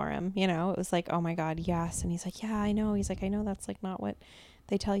it for him, you know. It was like, oh my God, yes. And he's like, yeah, I know. He's like, I know that's like not what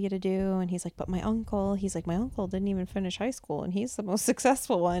they tell you to do. And he's like, but my uncle didn't even finish high school, and he's the most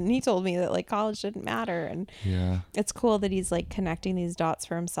successful one. And he told me that like college didn't matter. And it's cool that he's like connecting these dots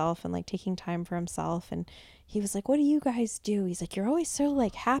for himself and like taking time for himself. And he was like, what do you guys do? He's like, you're always so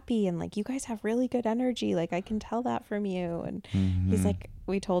like happy, and like you guys have really good energy. Like I can tell that from you. And he's like,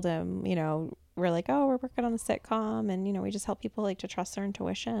 we told him, you know, we're like, oh, we're working on a sitcom, and you know, we just help people like to trust their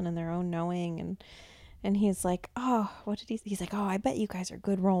intuition and their own knowing. And he's like, oh, what did he's like, oh, I bet you guys are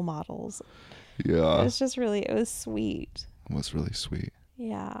good role models. Yeah. It was just really, it was sweet. It was really sweet.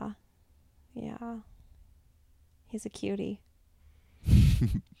 Yeah. He's a cutie.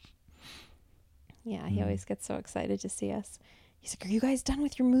 Yeah, he always gets so excited to see us. He's like, are you guys done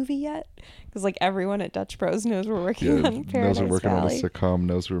with your movie yet? Because like everyone at Dutch Bros knows we're working on Paradise knows we're working Valley. on a sitcom,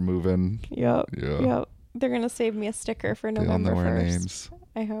 knows we're moving. Yep. They're going to save me a sticker for November 1st. They'll know our names.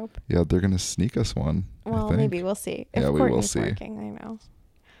 I hope. Yeah, they're going to sneak us one. Well, maybe we'll see. If we will see. Working, I know.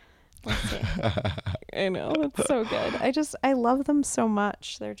 We'll see. I know. It's so good. I love them so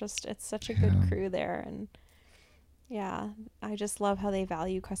much. It's such a good crew there. And yeah, I just love how they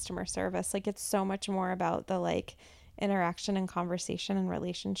value customer service. Like it's so much more about the like interaction and conversation and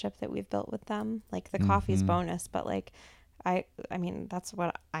relationship that we've built with them. Like the coffee's bonus, but like I mean that's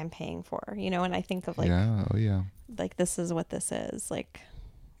what I'm paying for, you know. And I think of like like this is what this is, like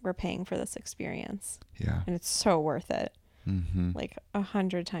we're paying for this experience, and it's so worth it, like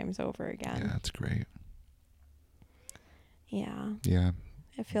 100 times over again. Yeah, it's great. Yeah,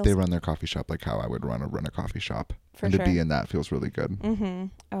 it feels they run their coffee shop like how I would run a coffee shop, and to be in that feels really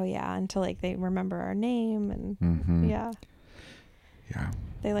good. Oh yeah, until like they remember our name and yeah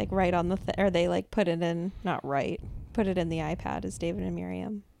they like write on the or they like put it in the iPad as David and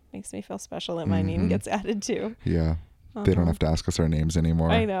Miriam. Makes me feel special that my name gets added too. They don't have to ask us our names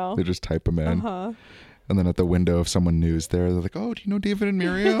anymore. I know, they just type them in. And then at the window, if someone new's there, they're like, oh, do you know David and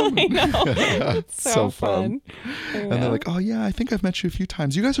Miriam? I know. It's so fun. And they're like, oh, yeah, I think I've met you a few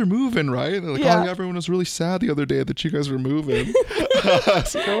times. You guys are moving, right? And they're like, oh, yeah, everyone was really sad the other day that you guys were moving.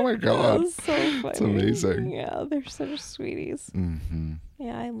 Like, oh, my God. That's so funny. It's amazing. Yeah, they're such sweeties.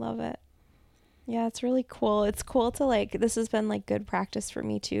 Yeah, I love it. Yeah, it's really cool. It's cool to like, this has been like good practice for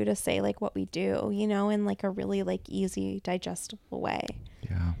me too, to say like what we do, you know, in like a really like easy, digestible way.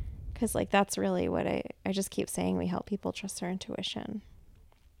 Yeah. Because like that's really what I just keep saying, we help people trust their intuition.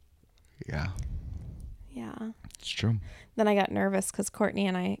 Yeah It's true. Then I got nervous because Courtney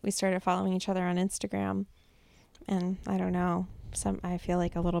and we started following each other on Instagram, and I don't know, I feel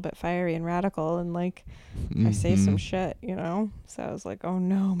like a little bit fiery and radical, and like I say some shit, you know, so I was like, oh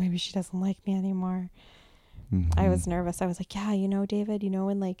no, maybe she doesn't like me anymore. I was nervous. I was like, yeah, you know, David, you know,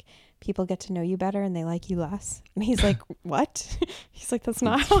 when like people get to know you better and they like you less. And he's like, what? He's like, that's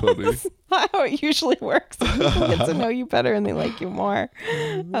not how it usually works. People get to know you better and they like you more.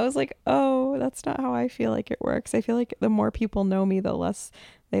 I was like, oh, that's not how I feel like it works. I feel like the more people know me, the less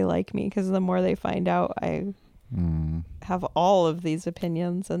they like me, because the more they find out I have all of these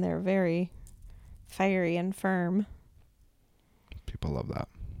opinions and they're very fiery and firm. People love that.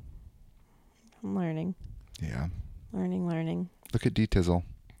 I'm learning. Yeah. Learning. Look at D-Tizzle.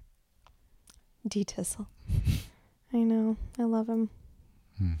 D-Tizzle. I know. I love him.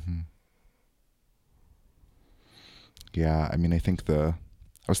 Yeah, I mean, I think I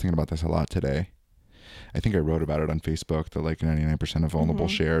was thinking about this a lot today. I think I wrote about it on Facebook that like 99% of vulnerable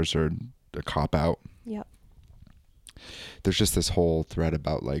shares are a cop-out. Yep. There's just this whole thread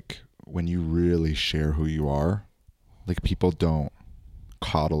about like when you really share who you are, like people don't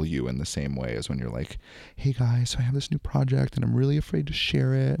coddle you in the same way as when you're like, hey guys, so I have this new project and I'm really afraid to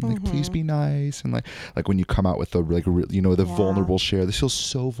share it, and like please be nice, and like when you come out with the like you know, the vulnerable share, this feels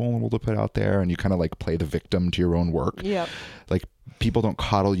so vulnerable to put out there, and you kind of like play the victim to your own work. Like people don't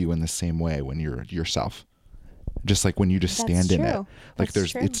coddle you in the same way when you're yourself, just like when you just stand in it, like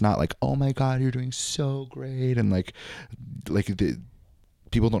it's not like, oh my God, you're doing so great, and like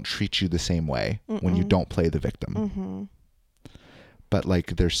people don't treat you the same way when you don't play the victim. But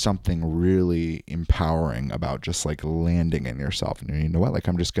like there's something really empowering about just like landing in yourself, and you know what, like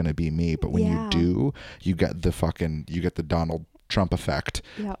I'm just gonna be me. But when you do, you get the Donald Trump effect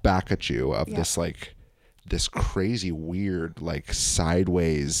back at you of this like this crazy weird like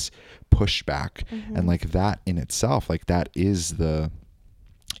sideways pushback, and like that in itself, like that is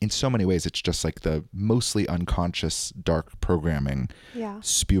in so many ways, it's just like the mostly unconscious dark programming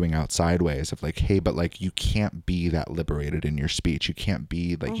spewing out sideways of like, hey, but like you can't be that liberated in your speech. You can't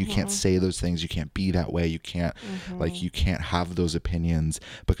be like, you can't say those things. You can't be that way. You can't like, you can't have those opinions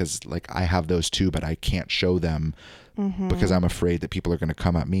because like I have those too, but I can't show them because I'm afraid that people are going to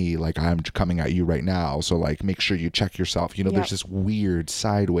come at me like I'm coming at you right now. So like, make sure you check yourself. You know, there's this weird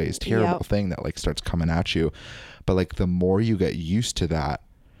sideways, terrible thing that like starts coming at you. But like, the more you get used to that,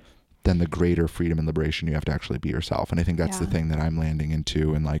 then the greater freedom and liberation you have to actually be yourself. And I think that's the thing that I'm landing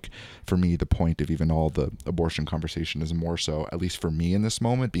into. And like, for me, the point of even all the abortion conversation is more so, at least for me in this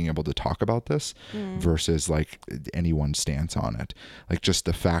moment, being able to talk about this versus like anyone's stance on it. Like, just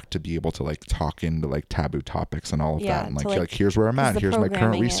the fact to be able to like talk into like taboo topics and all of that. And like, here's where I'm at. Here's my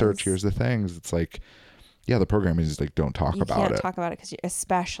current research. Here's the things. It's like, yeah, the programming is like, don't talk about it. You can't talk about it because,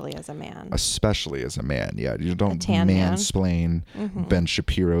 especially as a man. Especially as a man, yeah. You don't mansplain Ben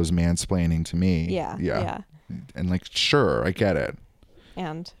Shapiro's mansplaining to me. Yeah. And like, sure, I get it.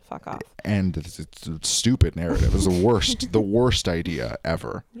 And fuck off. And it's a stupid narrative. It's the worst idea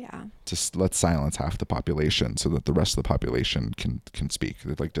ever. Yeah. Just let's silence half the population so that the rest of the population can speak.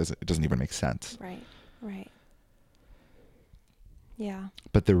 It like it doesn't even make sense. Right. Yeah.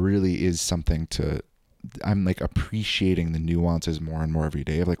 But there really is something to. I'm like appreciating the nuances more and more every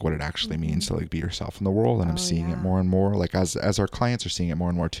day of like what it actually means to like be yourself in the world. And I'm seeing it more and more, like as our clients are seeing it more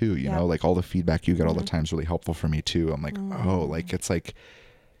and more too, you know, like all the feedback you get all the time is really helpful for me too. I'm like, oh, like,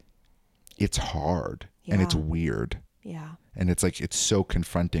 it's hard and it's weird. Yeah. And it's like, it's so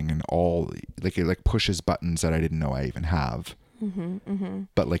confronting and all like, it like pushes buttons that I didn't know I even have.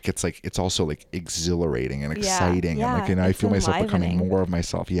 But like, it's also like exhilarating and exciting. And like, and I feel myself becoming more of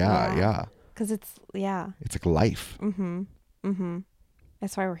myself. Yeah. Because it's like life.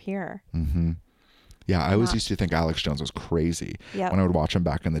 That's why we're here. Yeah, I always used to think Alex Jones was crazy when I would watch him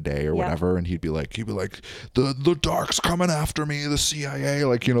back in the day or whatever, and he'd be like, the dark's coming after me, the CIA,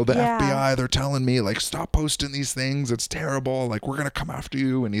 like, you know, the FBI, they're telling me like, stop posting these things, it's terrible, like, we're gonna come after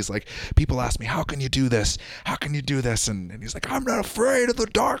you. And he's like, people ask me, how can you do this? How can you do this? And he's like, I'm not afraid of the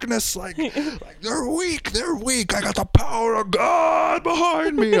darkness. Like they're weak. I got the power of God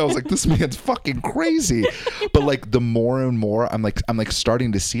behind me. I was like, this man's fucking crazy. But like, the more and more I'm like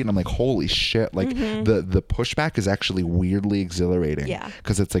starting to see it, and I'm like, holy shit, like the pushback is actually weirdly exhilarating.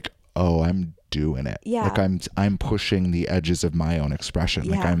 Because it's like, oh, I'm doing it. Like I'm pushing the edges of my own expression.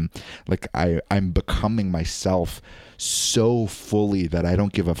 Like I'm becoming myself so fully that I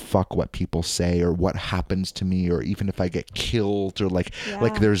don't give a fuck what people say or what happens to me, or even if I get killed, or like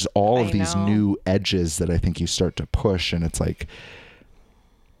there's all of these new edges that I think you start to push, and it's like,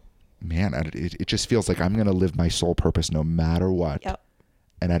 man, it just feels like I'm gonna live my soul purpose no matter what.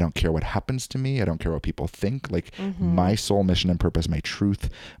 And I don't care what happens to me. I don't care what people think. Like my soul mission and purpose, my truth,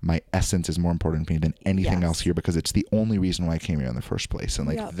 my essence is more important to me than anything else here, because it's the only reason why I came here in the first place. And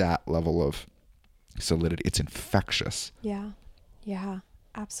like that level of solidity, it's infectious. Yeah,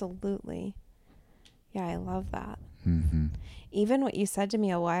 absolutely. Yeah, I love that. Even what you said to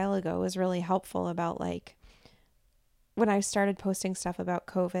me a while ago was really helpful about like when I started posting stuff about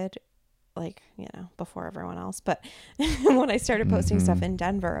COVID, like, you know, before everyone else, but when I started posting stuff in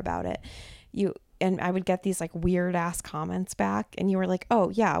Denver about it, and I would get these like weird ass comments back, and you were like, oh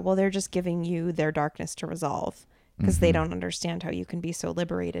yeah, well, they're just giving you their darkness to resolve, because they don't understand how you can be so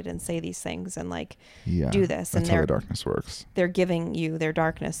liberated and say these things and like do this. That's and how the darkness works. They're giving you their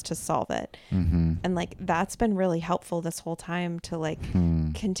darkness to solve it. And like, that's been really helpful this whole time to like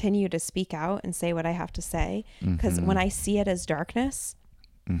continue to speak out and say what I have to say. Because when I see it as darkness,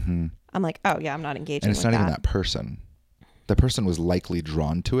 I'm like, oh yeah, I'm not engaging with that. And it's not even that person. That person was likely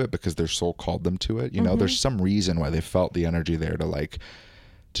drawn to it because their soul called them to it. You know, there's some reason why they felt the energy there to like,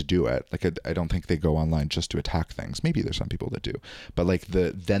 to do it. Like, I don't think they go online just to attack things. Maybe there's some people that do, but like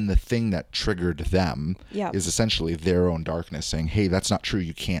the thing that triggered them is essentially their own darkness saying, hey, that's not true.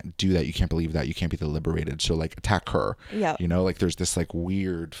 You can't do that. You can't believe that. You can't be the liberated. So like, attack her. You know, like there's this like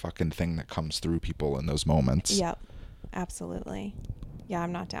weird fucking thing that comes through people in those moments. Absolutely. Yeah,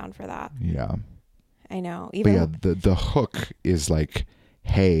 I'm not down for that. Yeah. I know. The hook is like,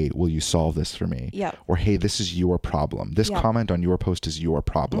 hey, will you solve this for me? Or, hey, this is your problem. This comment on your post is your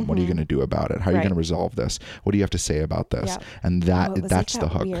problem. What are you going to do about it? How are you going to resolve this? What do you have to say about this? And that's like the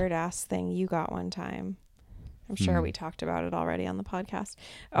hook. Weird ass thing you got one time. I'm sure we talked about it already on the podcast.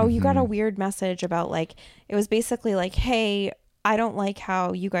 Oh, you got a weird message about like, it was basically like, hey, I don't like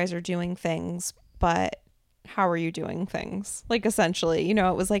how you guys are doing things, but how are you doing things? Like, essentially, you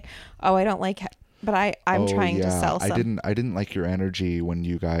know, it was like, oh, I don't like, but I'm trying to sell some. I didn't like your energy when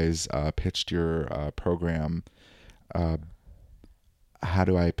you guys pitched your program. How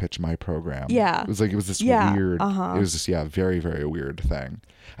do I pitch my program? It was this weird, it was this, very, very weird thing.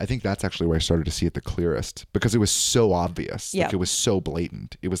 I think that's actually where I started to see it the clearest, because it was so obvious. Like, it was so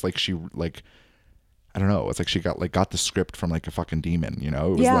blatant. It was like I don't know. It's like she got the script from like a fucking demon, you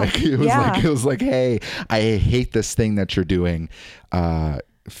know? It was Yeah. like, it was like, hey, I hate this thing that you're doing.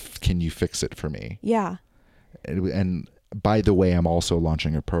 Can you fix it for me? Yeah. And by the way, I'm also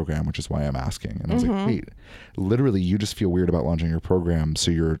launching a program, which is why I'm asking. And I was like, wait, literally you just feel weird about launching your program.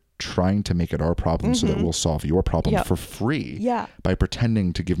 So you're trying to make it our problem so that we'll solve your problem for free by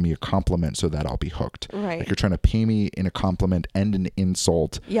pretending to give me a compliment so that I'll be hooked. Right. Like you're trying to pay me in a compliment and an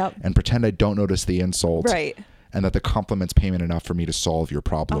insult and pretend I don't notice the insult. Right. And that the compliment's payment enough for me to solve your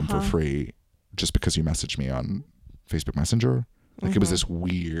problem for free just because you messaged me on Facebook Messenger. Like it was this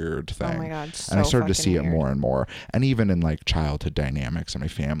weird thing. Oh my God. So and I started to see weird. it more and more. And even in like childhood dynamics in my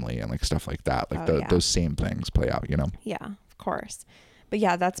family and like stuff like that. Like those same things play out, you know? Yeah, of course. But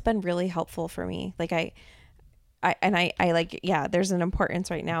yeah, that's been really helpful for me. Like I like, yeah, there's an importance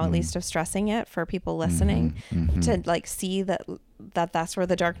right now, at least of stressing it for people listening to like see that's where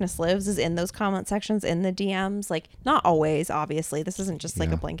the darkness lives, is in those comment sections, in the DMs. Like not always, obviously, this isn't just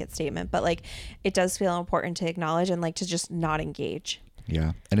like a blanket statement, but like it does feel important to acknowledge and like to just not engage.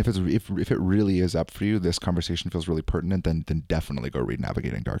 Yeah. And if it really is up for you, this conversation feels really pertinent, then definitely go read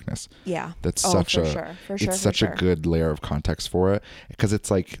Navigating Darkness. Yeah. That's such a good layer of context for it, because it's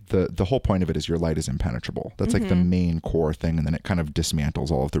like the whole point of it is your light is impenetrable. That's like the main core thing. And then it kind of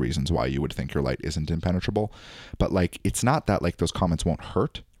dismantles all of the reasons why you would think your light isn't impenetrable. But like, it's not that like those comments won't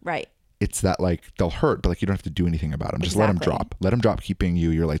hurt. Right. It's that like they'll hurt, but like you don't have to do anything about them. Just let them drop. Let them drop, keeping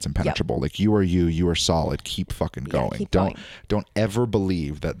your light's impenetrable. Like you are solid. Keep fucking going. Keep going. Don't ever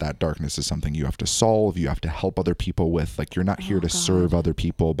believe that darkness is something you have to solve. You have to help other people with. Like you're not here to serve other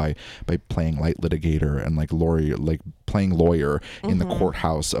people by playing light litigator and like playing lawyer in the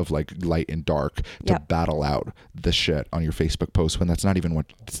courthouse of like light and dark to battle out the shit on your Facebook post, when that's not even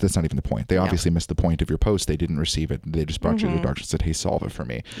the point. They obviously missed the point of your post. They didn't receive it. They just brought you to the darkness and said, hey, solve it for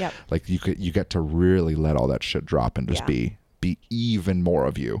me. Yep. Like you get to really let all that shit drop and just be even more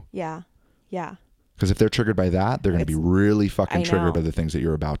of you. Yeah. Yeah. Because if they're triggered by that, they're going to be really fucking triggered by the things that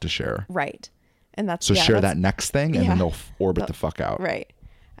you're about to share. Right. And that's so share that next thing, and then they'll orbit the fuck out. Right.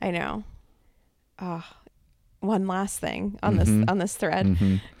 I know. One last thing on this thread,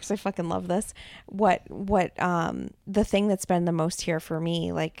 because I fucking love this. What the thing that's been the most here for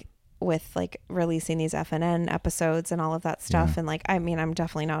me, like with like releasing these FNN episodes and all of that stuff, and like, I mean, I'm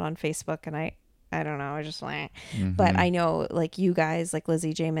definitely not on Facebook, and I don't know, I just like, but I know like you guys, like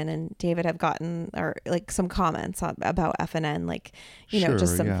Lizzie, Jamin, and David have gotten or like some comments about FNN, like, you know,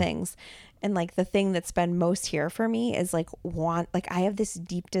 just some things. And like the thing that's been most here for me is like I have this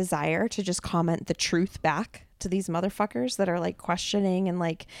deep desire to just comment the truth back to these motherfuckers that are like questioning and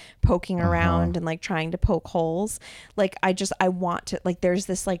like poking around and like trying to poke holes. Like I want to, like, there's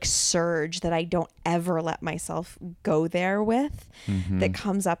this like surge that I don't ever let myself go there with, that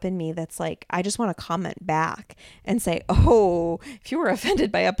comes up in me, that's like, I just want to comment back and say, oh, if you were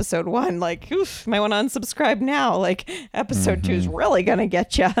offended by episode 1, like, oof, might want to unsubscribe now. Like episode 2 is really gonna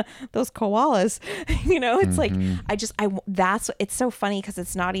get you. Those koalas, you know. It's like it's so funny because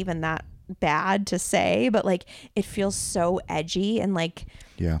it's not even that bad to say, but like it feels so edgy and like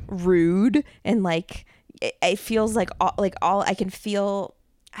rude, and like it feels like all I can feel.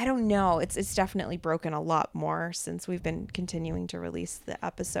 I don't know. It's definitely broken a lot more since we've been continuing to release the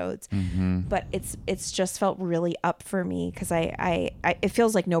episodes. But it's just felt really up for me because I it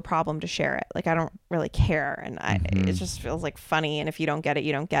feels like no problem to share it. Like I don't really care, and it just feels like funny. And if you don't get it,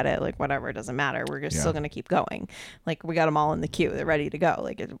 you don't get it. Like whatever, it doesn't matter. We're just still gonna keep going. Like we got them all in the queue. They're ready to go.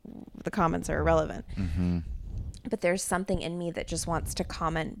 Like the comments are irrelevant. But there's something in me that just wants to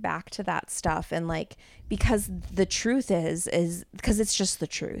comment back to that stuff. And like, because the truth is because it's just the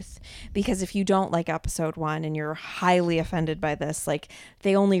truth. Because if you don't like episode 1 and you're highly offended by this, like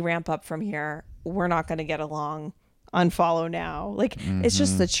they only ramp up from here. We're not going to get along. Unfollow now. Like it's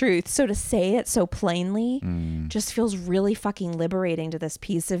just the truth. So to say it so plainly just feels really fucking liberating to this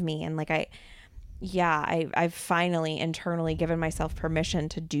piece of me. And like I've finally internally given myself permission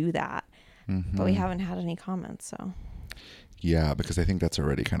to do that. But we haven't had any comments, so. Yeah, because I think that's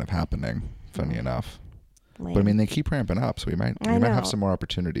already kind of happening, funny enough. Lame. But I mean, they keep ramping up, so we might have some more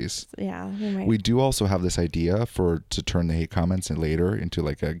opportunities. Yeah, we might. We do also have this idea to turn the hate comments and later into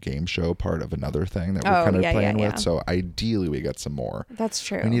like a game show part of another thing that we're kind of playing with. So ideally, we get some more. That's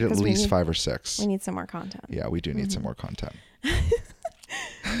true. We need at least 5 or 6. We need some more content. Yeah, we do need some more content.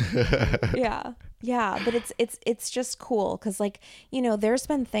 Yeah, but it's just cool because, like, you know, there's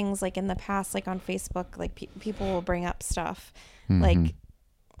been things like in the past, like on Facebook, like people will bring up stuff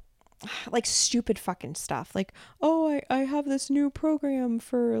like stupid fucking stuff, like, oh, I have this new program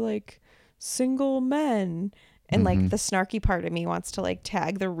for like single men, And like the snarky part of me wants to like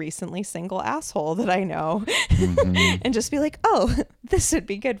tag the recently single asshole that I know and just be like, oh, this would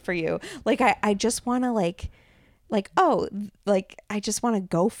be good for you. Like, I just want to I just want to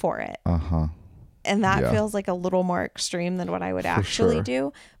go for it. And that feels like a little more extreme than what I would actually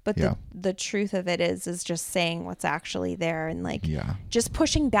do. But the truth of it is just saying what's actually there and like just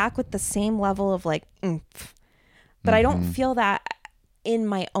pushing back with the same level of like, but I don't feel that in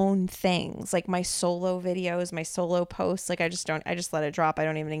my own things, like my solo videos, my solo posts. Like I just let it drop. I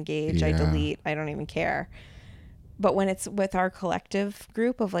don't even engage. I delete. I don't even care. But when it's with our collective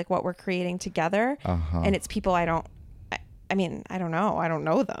group of like what we're creating together and it's people I don't know. I don't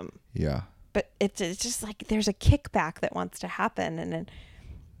know them. Yeah. But it's just like there's a kickback that wants to happen. And then,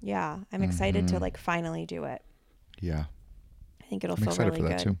 I'm excited to like finally do it. Yeah. I think it'll feel really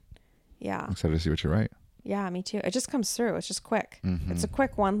good. Too. Yeah. I'm excited to see what you write. Yeah, me too. It just comes through. It's just quick. It's a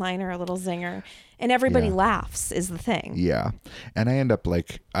quick one-liner, a little zinger, and everybody laughs is the thing. Yeah. And I end up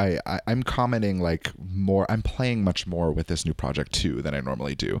like, I'm commenting like more, I'm playing much more with this new project too than I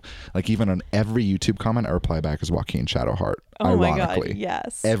normally do. Like even on every YouTube comment, I reply back as Joaquin Shadowheart. Oh my ironically. God,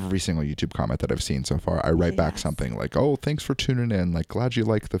 yes. Every single YouTube comment that I've seen so far, I write back something like, oh, thanks for tuning in. Like, glad you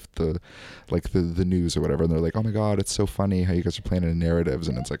like the news or whatever. And they're like, oh my God, it's so funny how you guys are playing in narratives.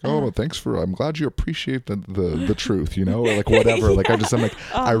 And it's like, oh, I'm glad you appreciate the truth, you know, or like whatever. Like I'm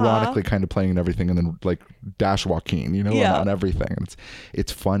like ironically kind of playing and everything, and then like dash Joaquin, you know, on everything. And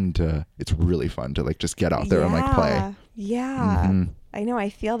it's really fun to like just get out there and like play. Yeah. I know. I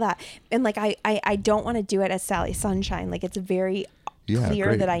feel that. And like, I don't want to do it as Sally Sunshine. Like it's very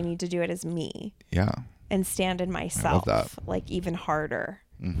clear that I need to do it as me. Yeah. And stand in myself like even harder.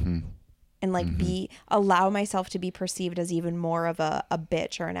 And like allow myself to be perceived as even more of a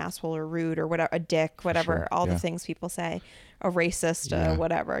bitch or an asshole or rude or whatever, a dick, whatever, all the things people say, a racist,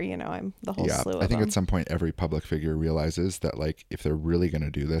 whatever, you know, I'm the whole slew of I think them. at some point every public figure realizes that like if they're really going to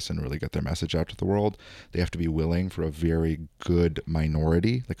do this and really get their message out to the world, they have to be willing for a very good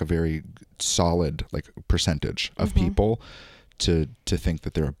minority, like a very solid like percentage of people to think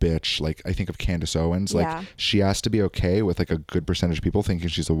that they're a bitch. Like I think of Candace Owens, like she has to be okay with like a good percentage of people thinking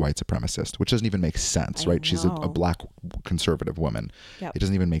she's a white supremacist, which doesn't even make sense, right? She's a black conservative woman. It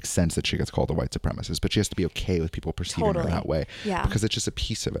doesn't even make sense that she gets called a white supremacist, but she has to be okay with people perceiving her that way because it's just a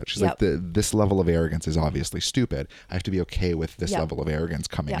piece of it. She's like, this level of arrogance is obviously stupid. I have to be okay with this level of arrogance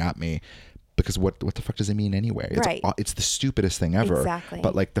coming at me. Because what the fuck does it mean anyway? It's the stupidest thing ever. Exactly.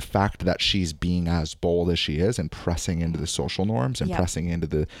 But like the fact that she's being as bold as she is and pressing into the social norms and pressing into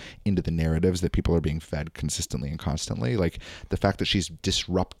the narratives that people are being fed consistently and constantly, like the fact that she's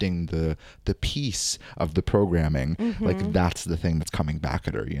disrupting the peace of the programming, like that's the thing that's coming back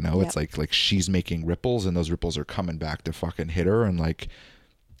at her, you know? It's like she's making ripples and those ripples are coming back to fucking hit her, and like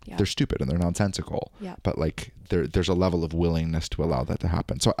they're stupid and they're nonsensical. But like there's a level of willingness to allow that to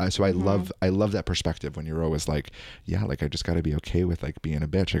happen. So I love that perspective when you're always like, like I just got to be okay with like being a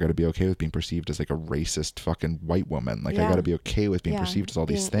bitch. I got to be okay with being perceived as like a racist fucking white woman. Like I got to be okay with being perceived as all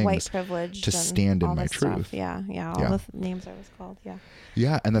these things, white privilege, to stand in my truth. All the names I was called.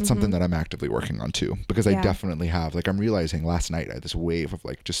 And that's something that I'm actively working on too, because I definitely have, like, I'm realizing last night I had this wave of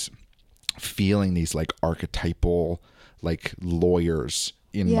like just feeling these like archetypal like lawyers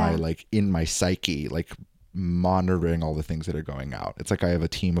in my psyche, like monitoring all the things that are going out. It's like I have a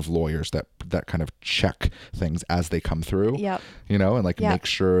team of lawyers that kind of check things as they come through, you know, and like make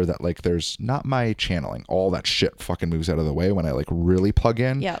sure that like there's not my channeling, all that shit fucking moves out of the way when I like really plug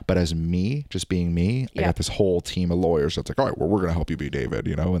in. But as me, just being me, I got this whole team of lawyers that's like, all right, well, we're going to help you be David,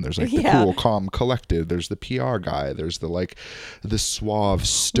 you know, and there's like the cool, calm, collected, there's the PR guy, there's the like the suave,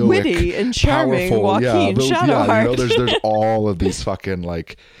 stoic, witty and charming powerful, Joaquin Shadowheart. you know, there's all of these fucking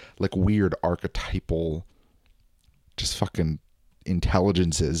like weird archetypal just fucking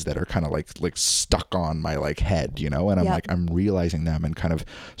intelligences that are kind of like stuck on my like head, you know, and I'm like, I'm realizing them and kind of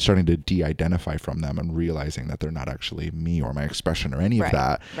starting to de-identify from them and realizing that they're not actually me or my expression or any of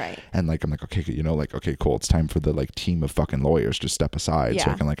that. And like, I'm like, okay, you know, like, okay, cool. It's time for the like team of fucking lawyers to step aside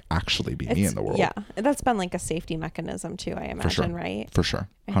so I can like actually be me in the world. That's been like a safety mechanism too, I imagine, right? For sure.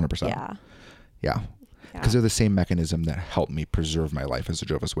 100%. Because they're the same mechanism that helped me preserve my life as a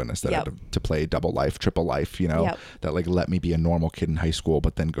Jehovah's Witness, that I had to play double life, triple life, you know, that like let me be a normal kid in high school,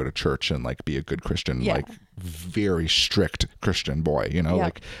 but then go to church and like be a good Christian, like very strict Christian boy, you know,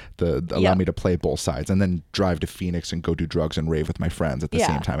 like allow me to play both sides, and then drive to Phoenix and go do drugs and rave with my friends at the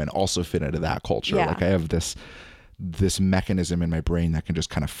same time and also fit into that culture. Like I have this mechanism in my brain that can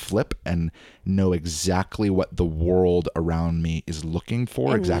just kind of flip and know exactly what the world around me is looking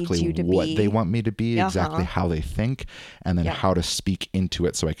for, and exactly what they want me to be, exactly how they think, and then how to speak into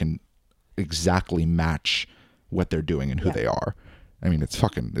it so I can exactly match what they're doing and who Yeah. they are. I mean, it's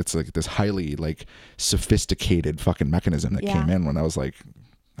like this highly like sophisticated fucking mechanism that came in when I was like,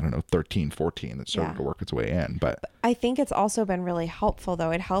 I don't know, 13, 14, that started to work its way in. But I think it's also been really helpful, though.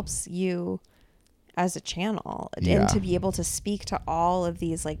 It helps you as a channel and to be able to speak to all of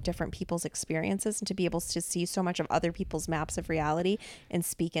these like different people's experiences and to be able to see so much of other people's maps of reality and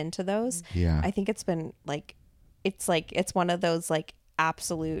speak into those. Yeah. I think it's been like it's one of those like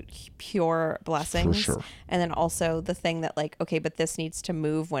absolute pure blessings. For sure. And then also the thing that like, okay, but this needs to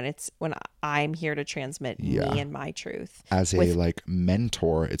move when I'm here to transmit me and my truth. As a like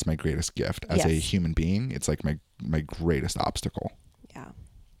mentor, it's my greatest gift. As a human being, it's like my greatest obstacle. Yeah.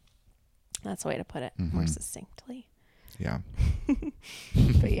 That's the way to put it more succinctly. Yeah.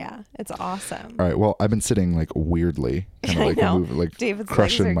 But yeah, it's awesome. All right. Well, I've been sitting like weirdly, kind of like moving, like David's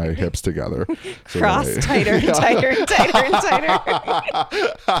crushing legs are my hips together. So crossed tighter and tighter and tighter and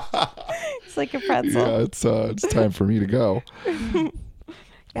tighter. It's like a pretzel. Yeah, it's time for me to go.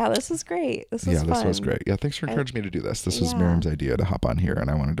 Yeah, this was great. This was fun. This was great. Yeah, thanks for encouraging me to do this. This was Miriam's idea to hop on here,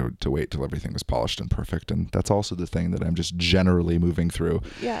 and I wanted to wait till everything was polished and perfect. And that's also the thing that I'm just generally moving through.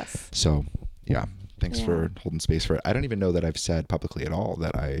 Yes. So, yeah, thanks for holding space for it. I don't even know that I've said publicly at all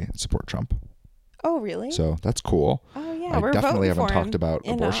that I support Trump. Oh, really? So that's cool. Oh, yeah. I definitely haven't talked about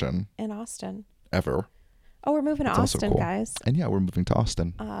abortion in Austin. Ever. Oh, we're moving to Austin, cool. guys. And yeah, we're moving to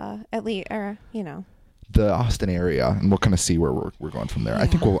Austin. At least, or the Austin area, and we'll kind of see where we're going from there. Yeah. I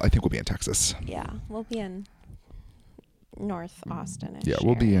think we'll be in Texas. Yeah, we'll be in North Austin. Yeah,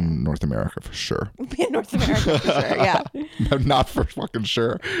 we'll be in North America for sure. We'll be in North America for sure. Yeah. Not for fucking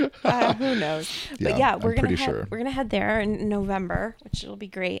sure. Who knows? But yeah, we're pretty sure. We're gonna head there in November, which will be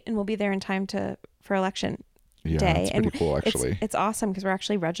great, and we'll be there in time for election Yeah, day. it's pretty cool actually. It's awesome because we're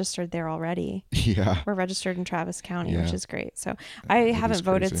actually registered there already. Yeah. We're registered in Travis County, which is great. So I haven't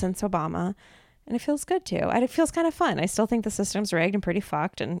voted since Obama. And it feels good too. And it feels kind of fun. I still think the system's rigged and pretty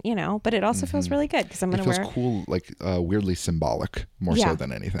fucked, and but it also feels really good because I'm gonna wear. It wear feels cool, like weirdly symbolic, more so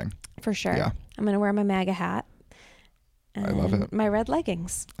than anything. For sure. Yeah. I'm gonna wear my MAGA hat. And I love it. My red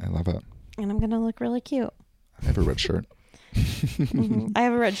leggings. I love it. And I'm gonna look really cute. I have a red shirt. I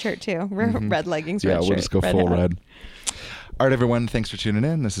have a red shirt too. Red leggings. Red Yeah, we'll shirt, just go full hat. red. All right, everyone. Thanks for tuning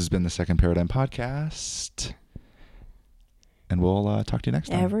in. This has been the Second Paradigm Podcast. And we'll talk to you next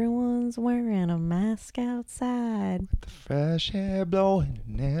time. Everyone's wearing a mask outside. The fresh air blowing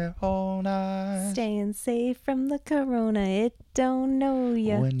in there all night. Staying safe from the corona. It don't know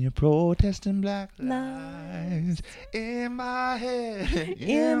ya. When you're protesting black lives. In my head,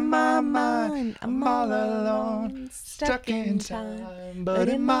 in my mind, I'm all alone. Stuck in time. But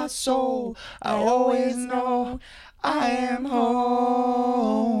in my soul, I always know I am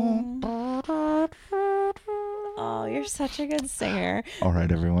home. Oh, you're such a good singer. All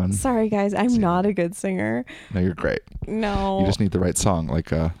right, everyone. Sorry, guys. I'm not a good singer. No, you're great. No. You just need the right song,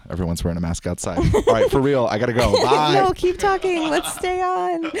 like everyone's wearing a mask outside. All right, for real, I gotta go. Bye. No, keep talking. Let's stay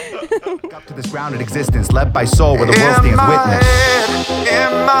on. Up to this grounded existence, led by soul where the world stands witness.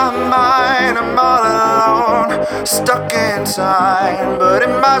 In my mind, I'm all alone, stuck in time. But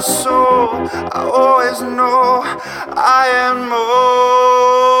in my soul, I always know I am more.